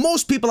sure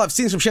most people have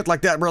seen some shit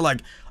like that where,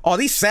 like, oh,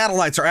 these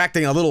satellites are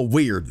acting a little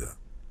weird.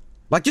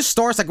 Like, just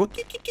stars that go,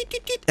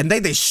 and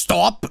then they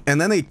stop, and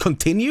then they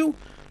continue.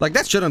 Like,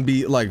 that shouldn't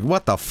be, like,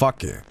 what the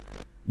fuck?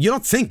 You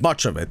don't think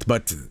much of it,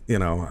 but, you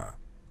know.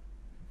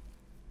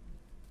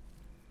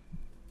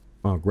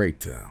 Oh,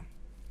 great.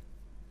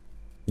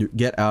 You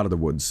get out of the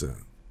woods. Well,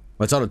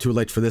 it's out of too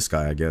late for this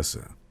guy, I guess.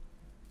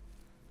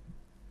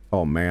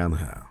 Oh, man.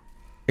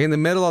 In the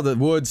middle of the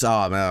woods.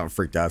 Oh, man, I'm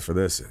freaked out for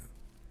this.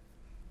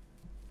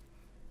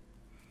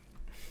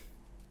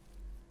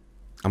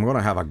 I'm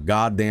gonna have a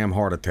goddamn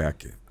heart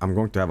attack. I'm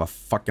going to have a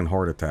fucking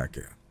heart attack.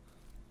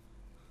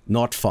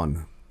 Not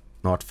fun.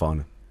 Not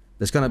fun.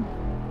 There's gonna...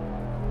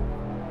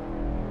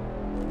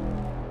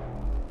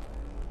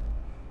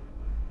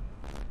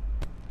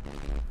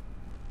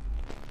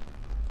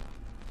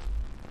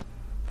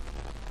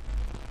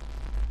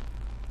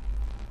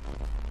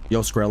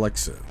 Yo,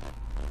 Skrillex.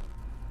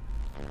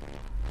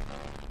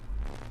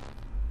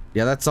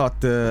 Yeah, that's not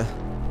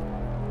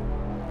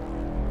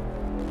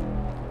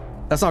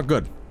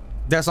good.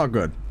 That's not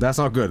good. That's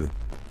not good.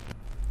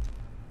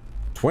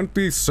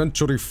 20th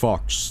Century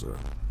Fox.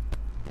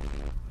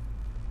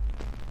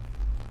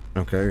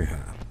 Okay.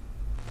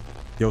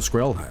 Yo,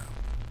 Skrill.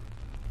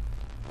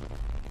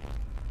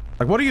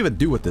 Like, what do you even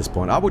do at this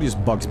point? I would use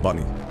Bugs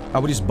Bunny. I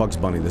would use Bugs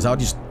Bunny this. I would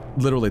just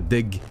literally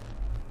dig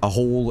a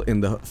hole in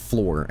the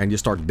floor and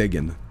just start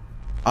digging.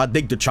 I'd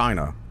dig to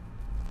China.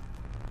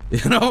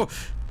 You know?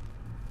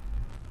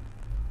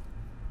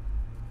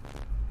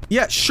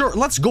 Yeah, sure.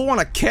 Let's go on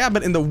a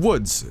cabin in the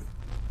woods.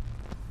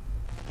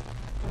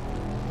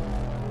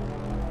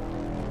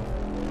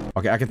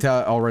 Okay, I can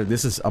tell already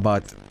this is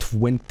about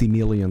 20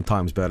 million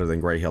times better than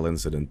Grey Hill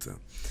Incident.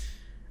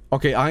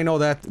 Okay, I know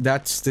that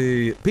that's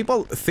the...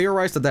 People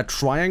theorize that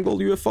triangle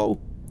UFO...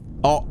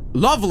 Oh,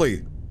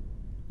 lovely!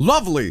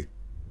 Lovely!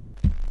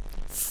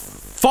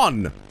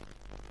 Fun!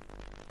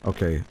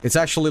 Okay, it's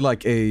actually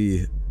like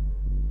a...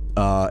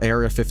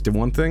 Area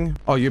 51 thing.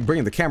 Oh, you're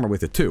bringing the camera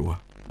with it too.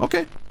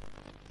 Okay.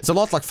 It's a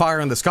lot like Fire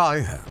in the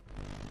Sky.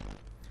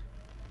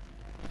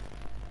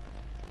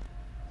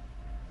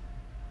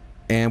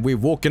 And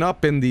we've woken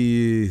up in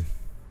the...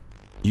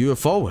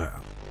 UFO.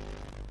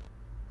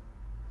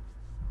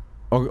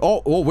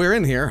 Oh, we're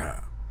in here.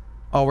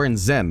 Oh, we're in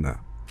Zen.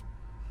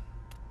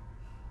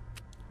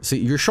 See,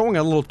 you're showing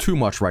a little too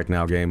much right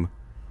now, game.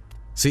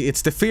 See,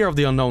 it's the fear of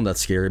the unknown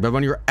that's scary, but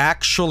when you're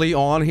actually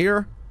on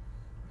here...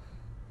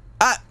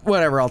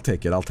 whatever, I'll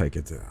take it, I'll take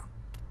it. It's a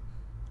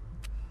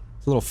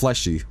little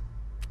fleshy.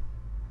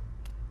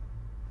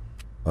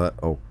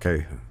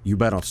 Okay. You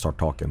better not start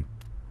talking.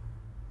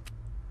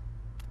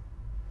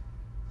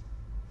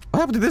 What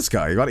happened to this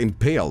guy? He got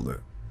impaled.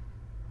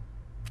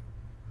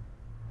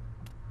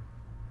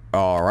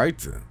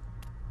 Alright.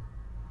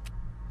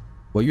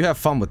 Well, you have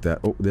fun with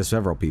that. Oh, there's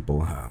several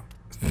people.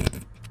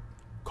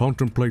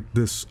 Contemplate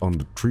this on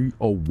the tree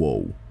of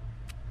woe.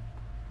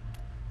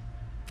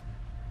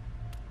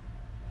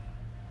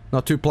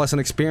 Not too pleasant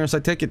experience,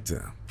 I take it.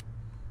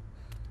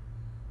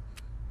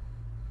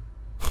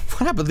 What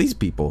happened to these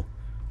people?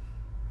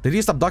 Did he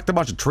just abduct a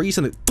bunch of trees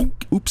and it...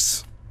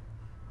 Oops.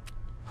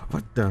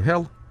 What the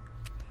hell?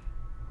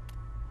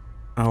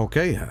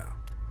 Okay.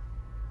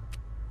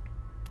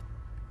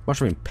 Bunch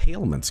of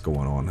impalements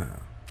going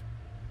on.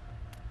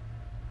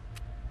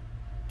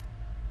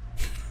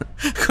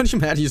 Couldn't you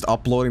imagine just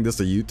uploading this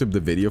to YouTube, the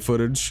video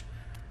footage?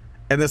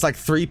 And there's like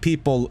 3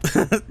 people...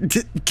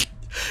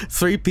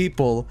 3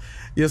 people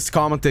just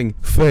commenting,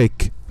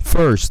 fake,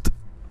 first.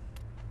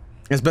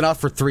 It's been out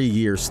for 3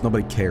 years.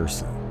 Nobody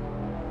cares.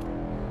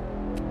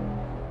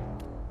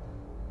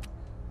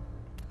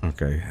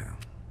 Okay.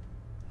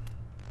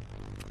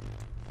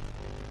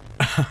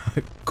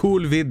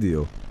 Cool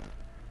video.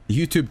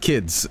 YouTube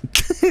kids.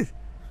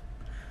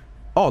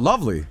 Oh,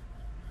 lovely.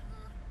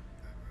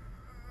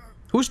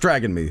 Who's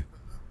dragging me?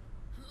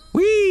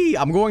 Whee!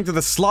 I'm going to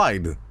the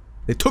slide.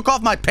 They took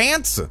off my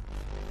pants?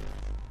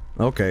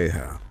 Okay.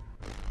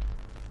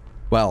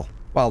 Well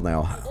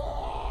now.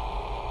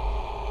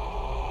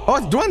 Oh,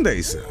 it's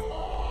Duendes.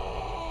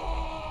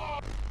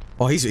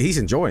 Oh, he's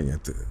enjoying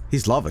it.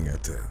 He's loving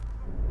it.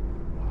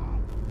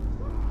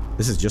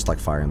 This is just like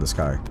Fire in the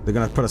Sky. They're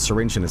gonna put a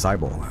syringe in his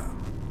eyeball.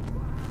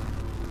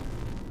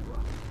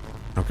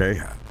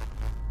 Okay.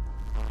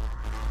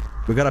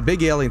 We got a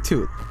big alien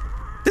too.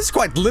 This is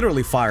quite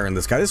literally Fire in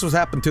the Sky. This was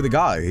happened to the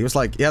guy. He was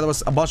like, yeah, there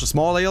was a bunch of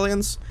small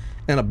aliens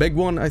and a big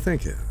one, I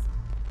think.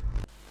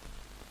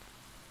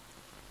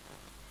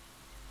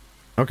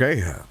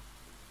 Okay.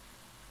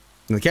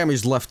 And the camera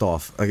just left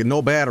off. Like,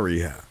 no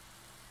battery.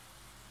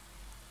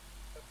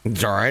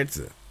 It's alright.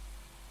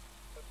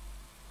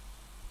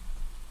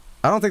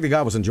 I don't think the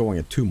guy was enjoying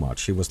it too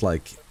much. He was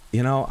like,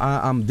 you know,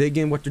 I'm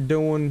digging what you're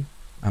doing.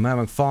 I'm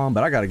having fun,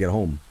 but I gotta get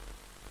home.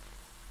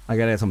 I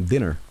gotta have some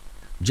dinner.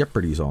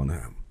 Jeopardy's on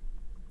him.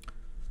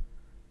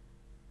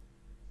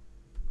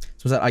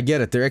 So that I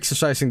get it. They're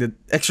exercising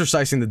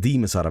the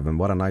demons out of him.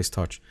 What a nice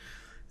touch.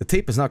 The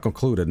tape is not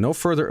concluded. No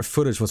further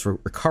footage was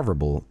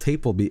recoverable.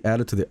 Tape will be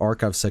added to the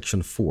archive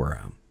section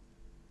 4.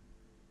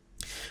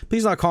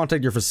 Please not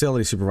contact your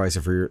facility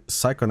supervisor for your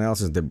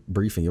psychoanalysis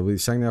debriefing. You'll be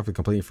signing up and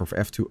completing from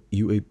F2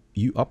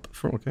 U up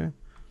from okay.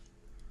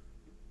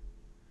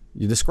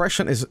 Your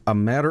discretion is a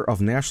matter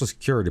of national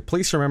security.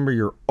 Please remember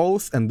your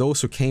oath and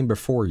those who came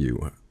before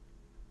you.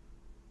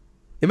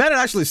 Imagine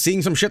actually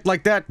seeing some shit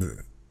like that.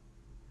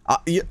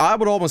 I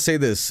would almost say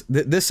this.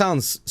 This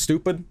sounds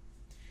stupid,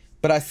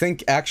 but I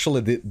think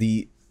actually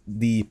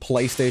the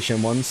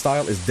PlayStation 1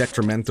 style is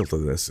detrimental to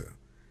this.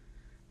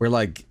 Where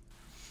like,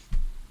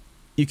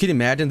 you can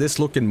imagine this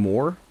looking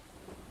more.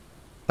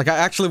 Like I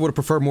actually would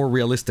prefer more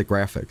realistic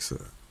graphics.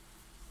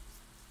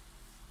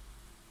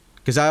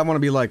 Because I want to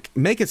be like,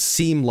 make it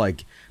seem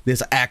like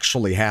this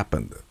actually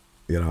happened.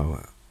 You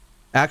know,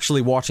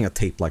 actually watching a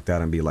tape like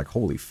that and be like,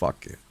 holy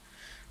fuck.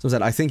 So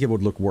that I think it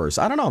would look worse.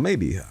 I don't know,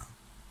 maybe.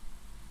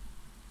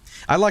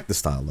 I like the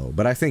style though,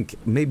 but I think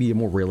maybe a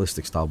more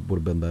realistic style would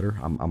have been better.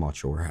 I'm not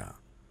sure.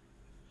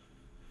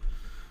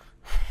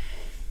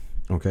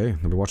 Okay,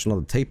 let me watch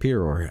another tape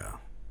here or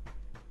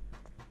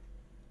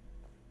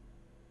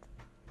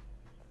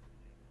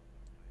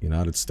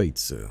United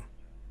States.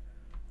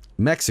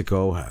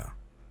 Mexico.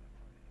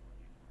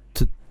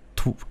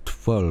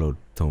 Twirl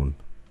tone.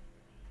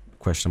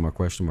 Question mark,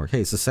 question mark.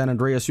 Hey, it's the San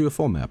Andreas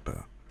UFO map.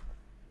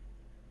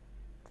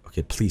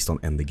 Okay, please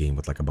don't end the game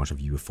with like a bunch of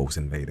UFOs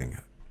invading.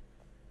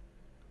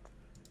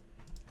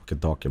 Look at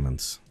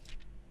documents.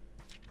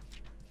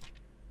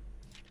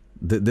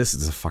 This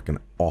is a fucking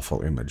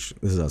awful image.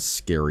 This is a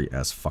scary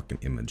ass fucking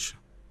image.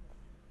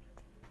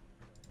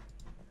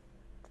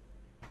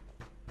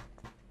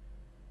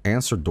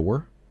 Answer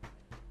door?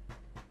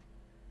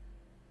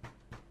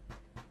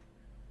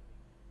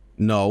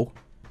 No.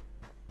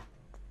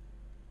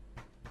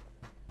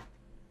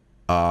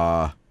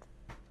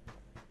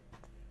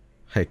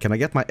 Hey, can I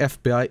get my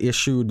FBI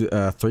issued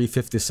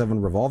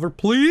 357 revolver,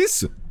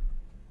 please?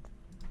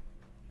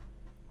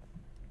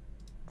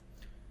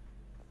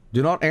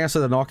 Do not answer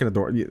the knock on the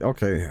door.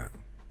 Okay.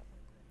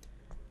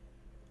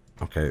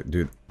 Okay,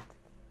 dude.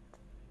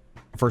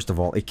 First of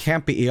all, it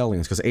can't be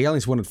aliens, because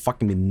aliens wouldn't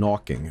fucking be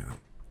knocking.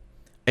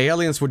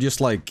 Aliens would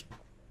just, like,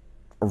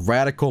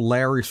 radical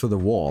Larry through the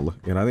wall.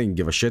 You know, they didn't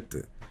give a shit.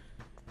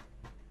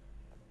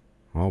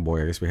 Oh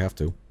boy, I guess we have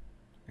to.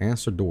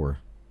 Answer door.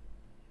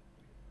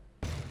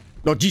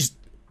 No, jeez.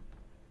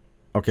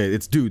 Okay,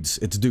 it's dudes.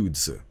 It's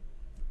dudes.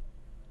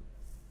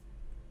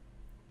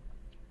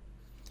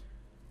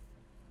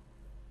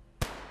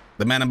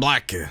 The man in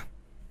black.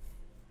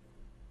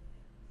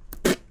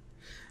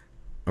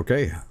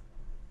 Okay.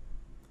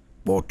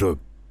 What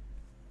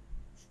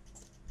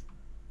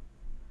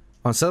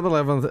On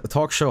 7/11,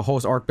 talk show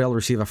host Art Bell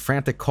received a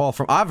frantic call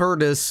from... I've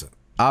heard this.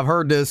 I've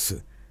heard this.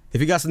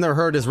 If you guys have never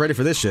heard this, ready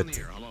for this shit.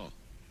 Hello.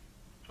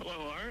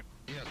 Hello, Art?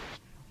 Yes.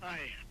 Hi.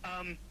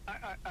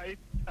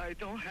 I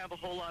don't have a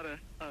whole lot of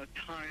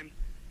time.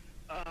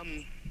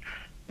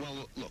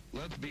 Well, look,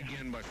 let's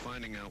begin by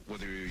finding out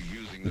whether you're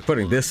using this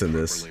putting this in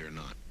this or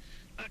not.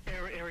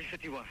 Area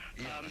 51.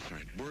 Yeah, that's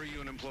right. Were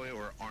you an employee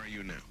or are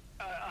you now?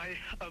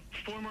 A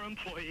former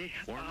employee.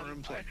 Former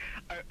employee.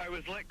 I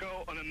was let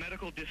go on a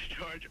medical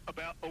discharge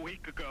about a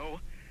week ago,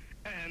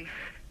 and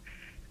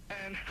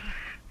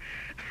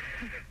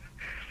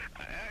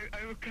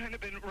I've kind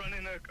of been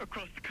running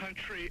across the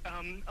country.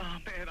 Oh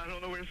man, I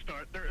don't know where to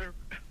start. They're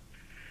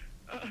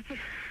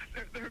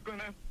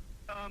gonna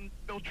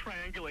they'll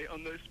triangulate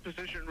on this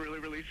position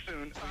really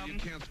soon. So you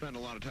can't spend a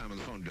lot of time on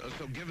the phone.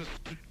 So give us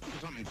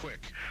something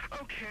quick.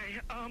 Okay.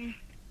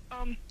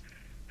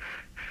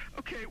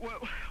 Okay,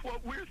 what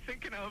we're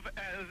thinking of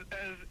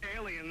as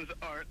aliens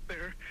are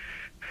they're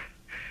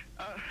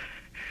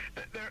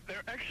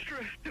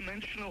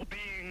extra-dimensional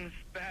beings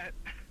that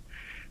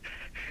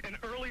an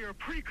earlier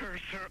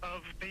precursor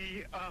of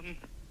the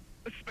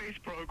space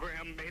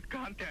program made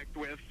contact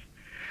with.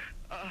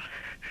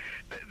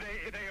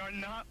 They are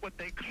not what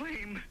they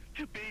claim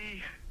to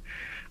be.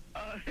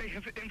 They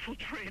have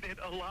infiltrated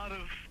a lot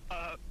of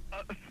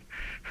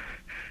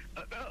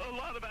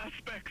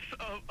aspects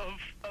of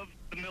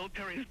the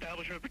military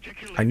establishment,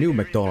 particularly. I knew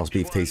McDonald's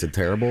beef tasted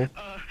terrible.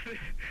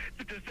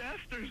 The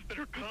disasters that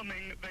are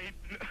coming,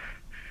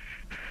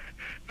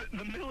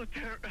 the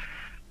military,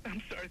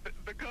 I'm sorry,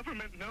 the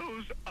government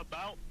knows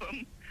about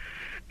them,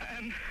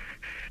 and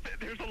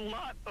there's a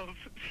lot of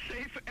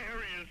safe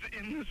areas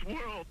in this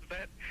world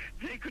that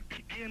they could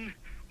begin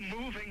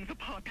moving the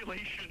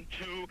population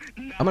to.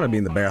 I'm gonna be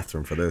in the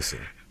bathroom for this.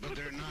 But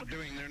they're not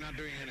doing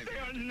anything. They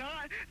are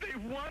not. They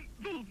want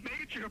the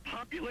major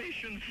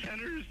population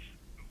centers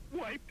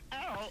wiped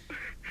out.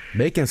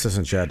 Bacon says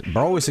in chat,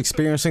 bro is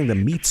experiencing the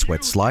meat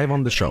sweats live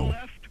on the show.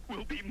 Left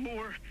will be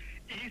more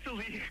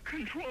easily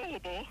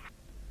controllable.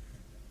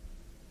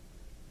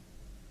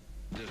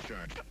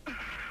 Discharge.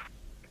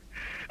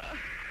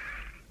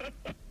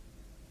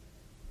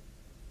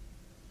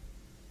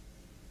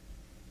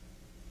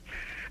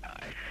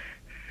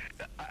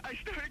 I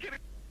started getting.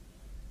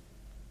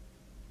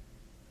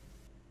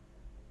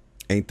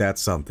 Ain't that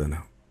something?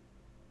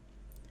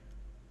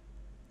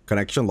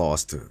 Connection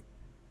lost.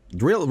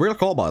 Real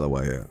call, by the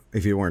way,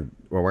 if you weren't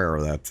aware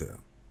of that.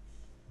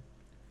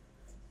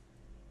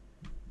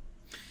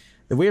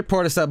 The weird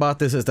part about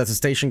this is that the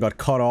station got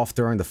cut off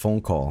during the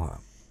phone call.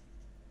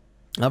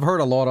 I've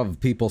heard a lot of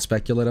people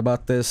speculate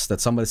about this,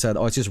 that somebody said,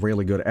 oh, it's just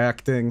really good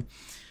acting.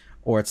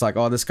 Or it's like,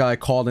 oh, this guy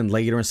called in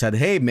later and said,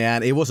 hey,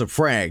 man, it was a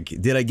prank.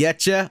 Did I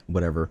get you?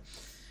 Whatever.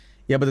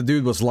 Yeah, but the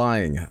dude was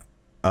lying.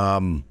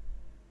 The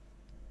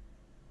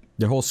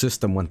whole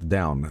system went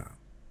down.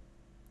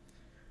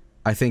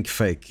 I think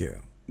fake.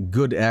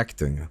 Good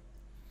acting.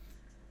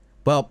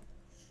 Well,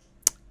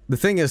 the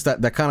thing is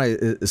that kind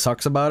of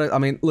sucks about it. I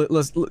mean,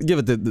 let's give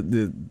it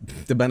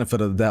the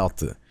benefit of the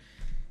doubt.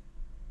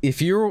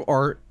 If you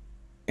are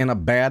in a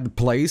bad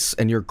place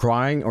and you're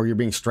crying or you're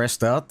being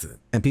stressed out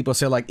and people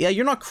say like, yeah,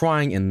 you're not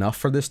crying enough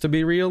for this to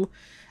be real,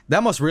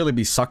 that must really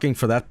be sucking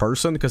for that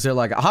person, because they're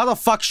like, how the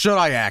fuck should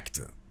I act?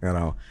 You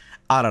know,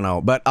 I don't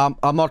know, but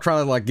I'm not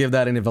trying to like give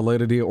that any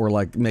validity or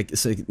like make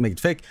it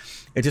fake.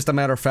 It's just a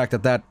matter of fact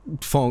that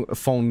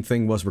phone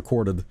thing was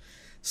recorded.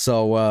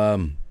 So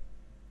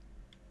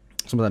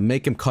some of that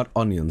make him cut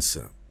onions.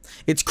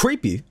 It's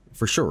creepy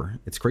for sure.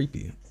 It's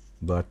creepy.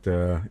 But,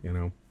 you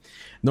know,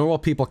 normal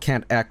people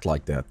can't act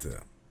like that.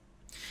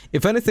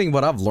 If anything,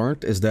 what I've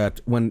learned is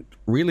that when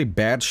really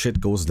bad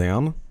shit goes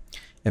down,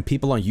 and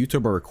people on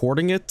YouTube are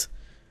recording it,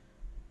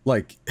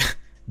 like,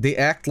 they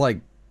act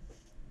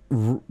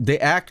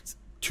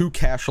too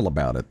casual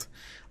about it.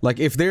 Like,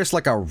 if there's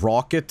like a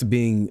rocket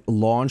being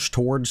launched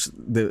towards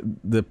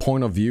the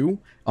point of view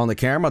on the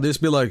camera, they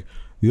just be like,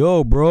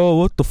 yo, bro,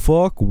 what the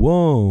fuck?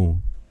 Whoa.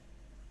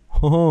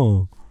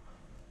 Huh.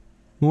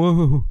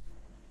 Whoa.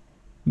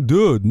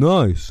 Dude,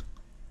 nice.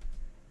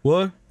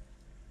 What?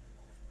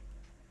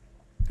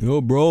 Yo,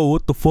 bro,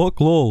 what the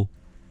fuck, lol?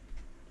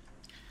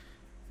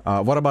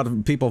 What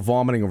about people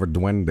vomiting over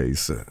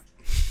duendes?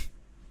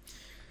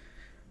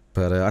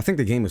 But I think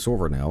the game is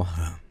over now.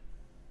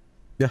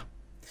 Yeah.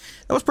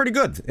 That was pretty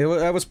good.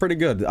 That was pretty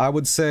good. I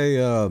would say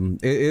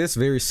it is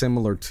very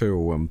similar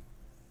to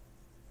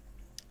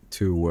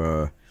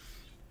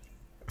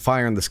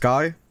Fire in the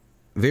Sky.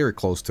 Very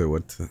close to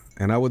it.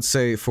 And I would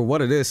say for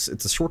what it is,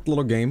 it's a short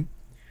little game.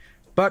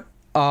 But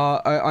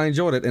I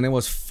enjoyed it, and it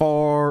was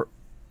far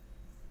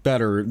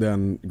better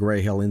than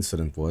Grey Hell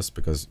Incident was,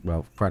 because,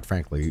 well, quite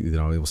frankly, you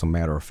know, it was a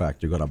matter of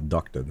fact. You got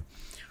abducted.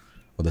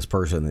 Well, this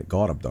person that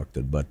got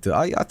abducted. But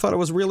I thought it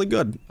was really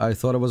good. I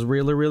thought it was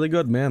really, really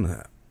good,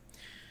 man.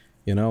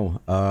 You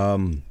know,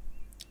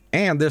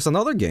 and there's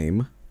another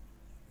game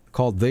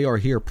called They Are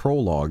Here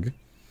Prologue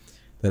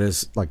that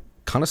is, like,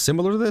 kind of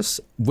similar to this,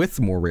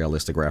 with more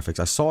realistic graphics.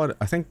 I saw it,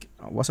 I think,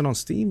 was it on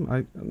Steam?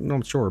 I'm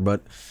not sure,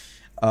 but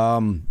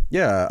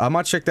yeah, I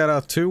might check that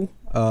out too.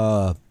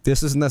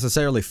 This isn't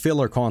necessarily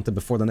filler content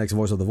before the next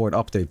Voice of the Void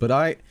update, but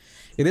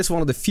it is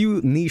one of the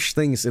few niche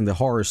things in the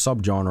horror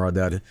subgenre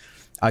that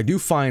I do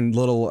find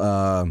little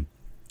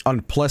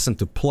unpleasant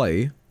to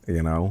play,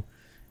 you know,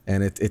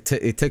 and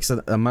it takes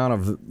an amount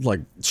of,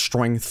 like,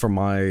 strength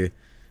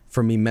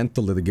for me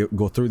mentally to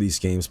go through these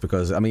games,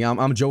 because, I mean,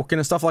 I'm joking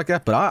and stuff like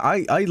that, but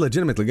I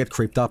legitimately get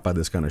creeped out by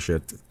this kind of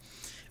shit.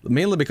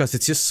 Mainly because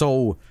it's just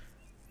so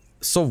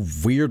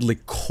weirdly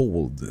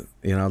cold,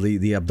 you know,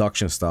 the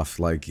abduction stuff.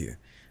 Like,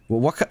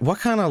 what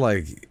kind of,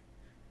 like,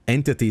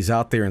 entities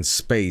out there in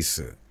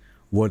space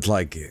would,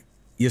 like,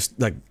 just,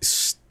 like,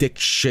 stick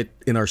shit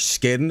in our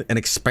skin and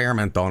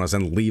experiment on us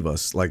and leave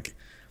us? Like,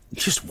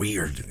 it's just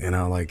weird, you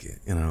know, like,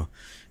 you know.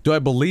 Do I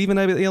believe in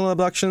alien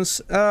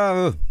abductions?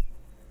 I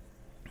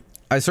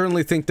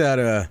certainly think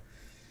that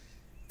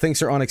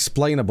things are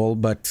unexplainable,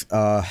 but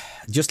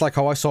just like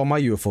how I saw my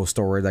UFO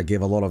story that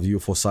gave a lot of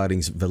UFO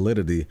sightings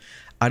validity,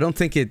 I don't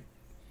think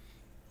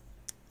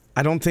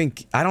I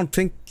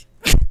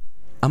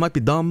might be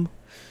dumb,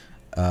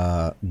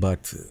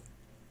 but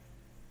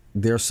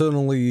there are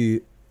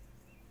certainly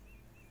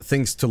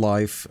things to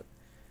life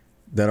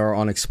that are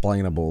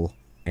unexplainable,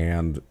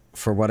 and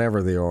for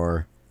whatever they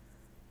are,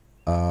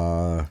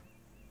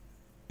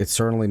 it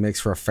certainly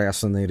makes for a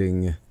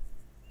fascinating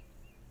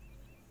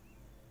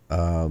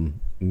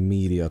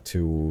media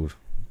to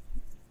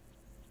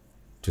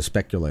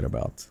speculate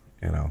about,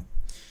 you know.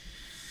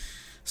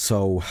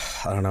 So,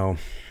 I don't know.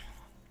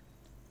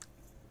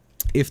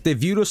 If they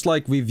viewed us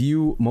like we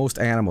view most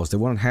animals, they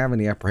wouldn't have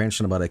any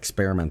apprehension about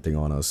experimenting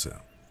on us.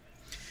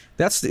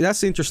 That's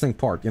the interesting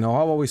part, you know.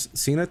 I've always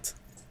seen it.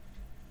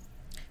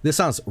 This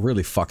sounds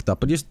really fucked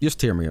up, but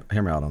just hear me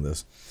out on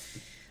this.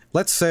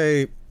 Let's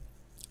say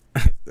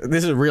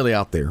this is really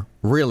out there,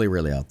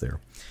 really out there.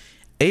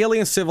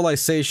 Alien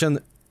civilization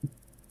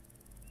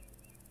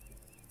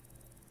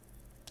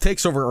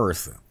takes over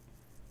Earth.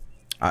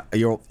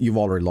 You've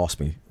already lost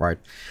me, right?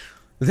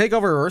 They take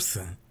over Earth,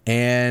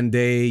 and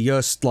they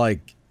just,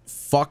 like,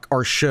 fuck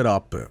our shit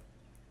up,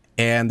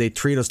 and they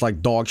treat us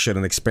like dog shit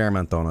and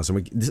experiment on us,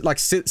 and like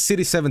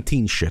City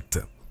 17 shit.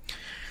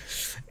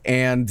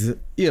 And,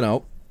 you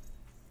know,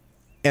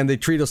 and they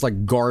treat us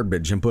like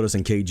garbage and put us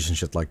in cages and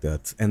shit like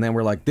that. And then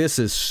we're like, this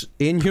is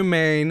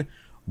inhumane.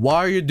 Why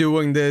are you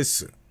doing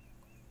this?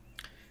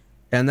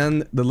 And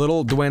then the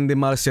little Duende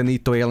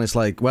Marcianito alien's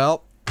like,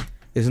 well,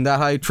 isn't that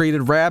how you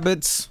treated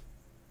rabbits?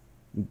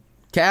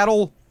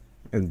 Cattle?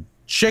 And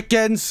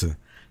chickens?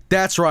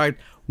 That's right.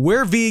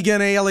 We're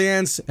vegan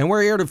aliens, and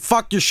we're here to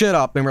fuck your shit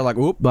up. And we're like,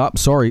 oop,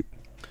 sorry.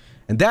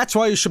 And that's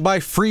why you should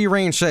buy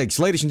free-range eggs.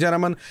 Ladies and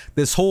gentlemen,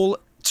 this whole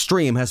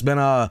stream has been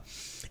a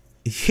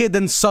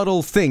hidden,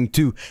 subtle thing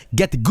to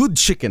get good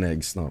chicken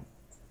eggs. No.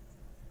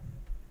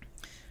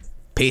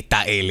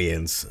 PETA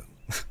aliens.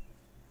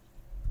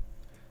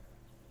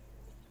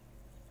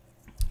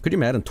 Could you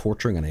imagine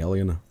torturing an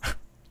alien?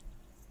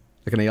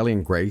 Like an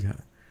alien Grey?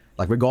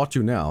 Like, we got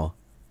you now.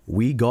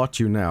 We got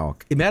you now.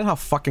 Imagine how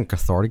fucking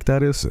cathartic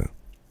that is.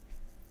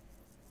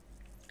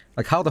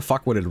 Like, how the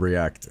fuck would it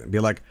react? Be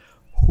like,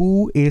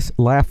 who is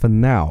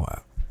laughing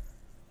now?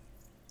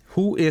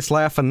 Who is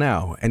laughing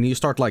now? And you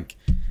start, like,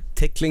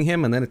 tickling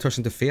him, and then it turns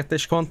into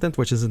fetish content,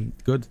 which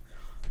isn't good.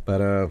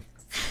 But,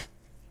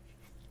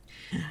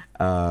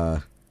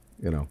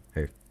 you know,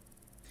 hey.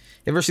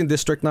 Ever seen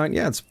District 9?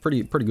 Yeah, it's a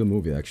pretty good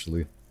movie,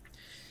 actually.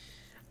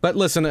 But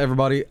listen,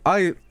 everybody,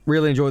 I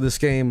really enjoyed this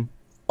game.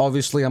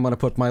 Obviously, I'm gonna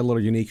put my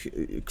little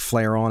unique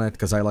flair on it,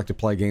 because I like to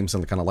play games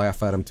and kind of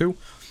laugh at them too.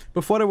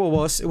 But what it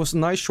was a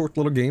nice short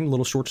little game,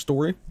 little short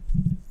story.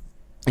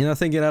 And I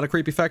think it had a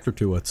creepy factor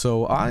to it,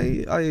 so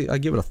I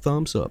give it a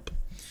thumbs up.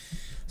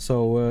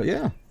 So,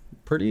 yeah,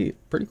 pretty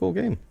cool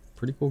game.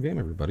 Pretty cool game,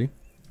 everybody.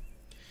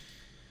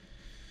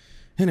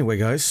 Anyway,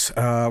 guys,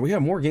 we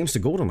have more games to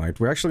go tonight.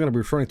 We're actually going to be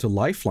referring to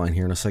Lifeline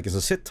here in a second, so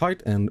sit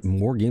tight and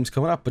more games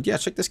coming up. But yeah,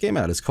 check this game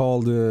out. It's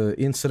called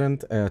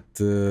Incident at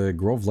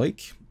Grove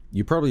Lake.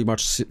 You probably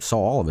much saw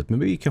all of it.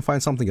 Maybe you can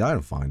find something I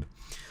didn't find.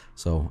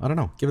 So, I don't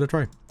know. Give it a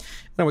try.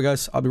 Anyway,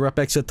 guys, I'll be right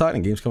back. Sit tight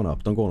and games coming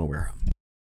up. Don't go nowhere.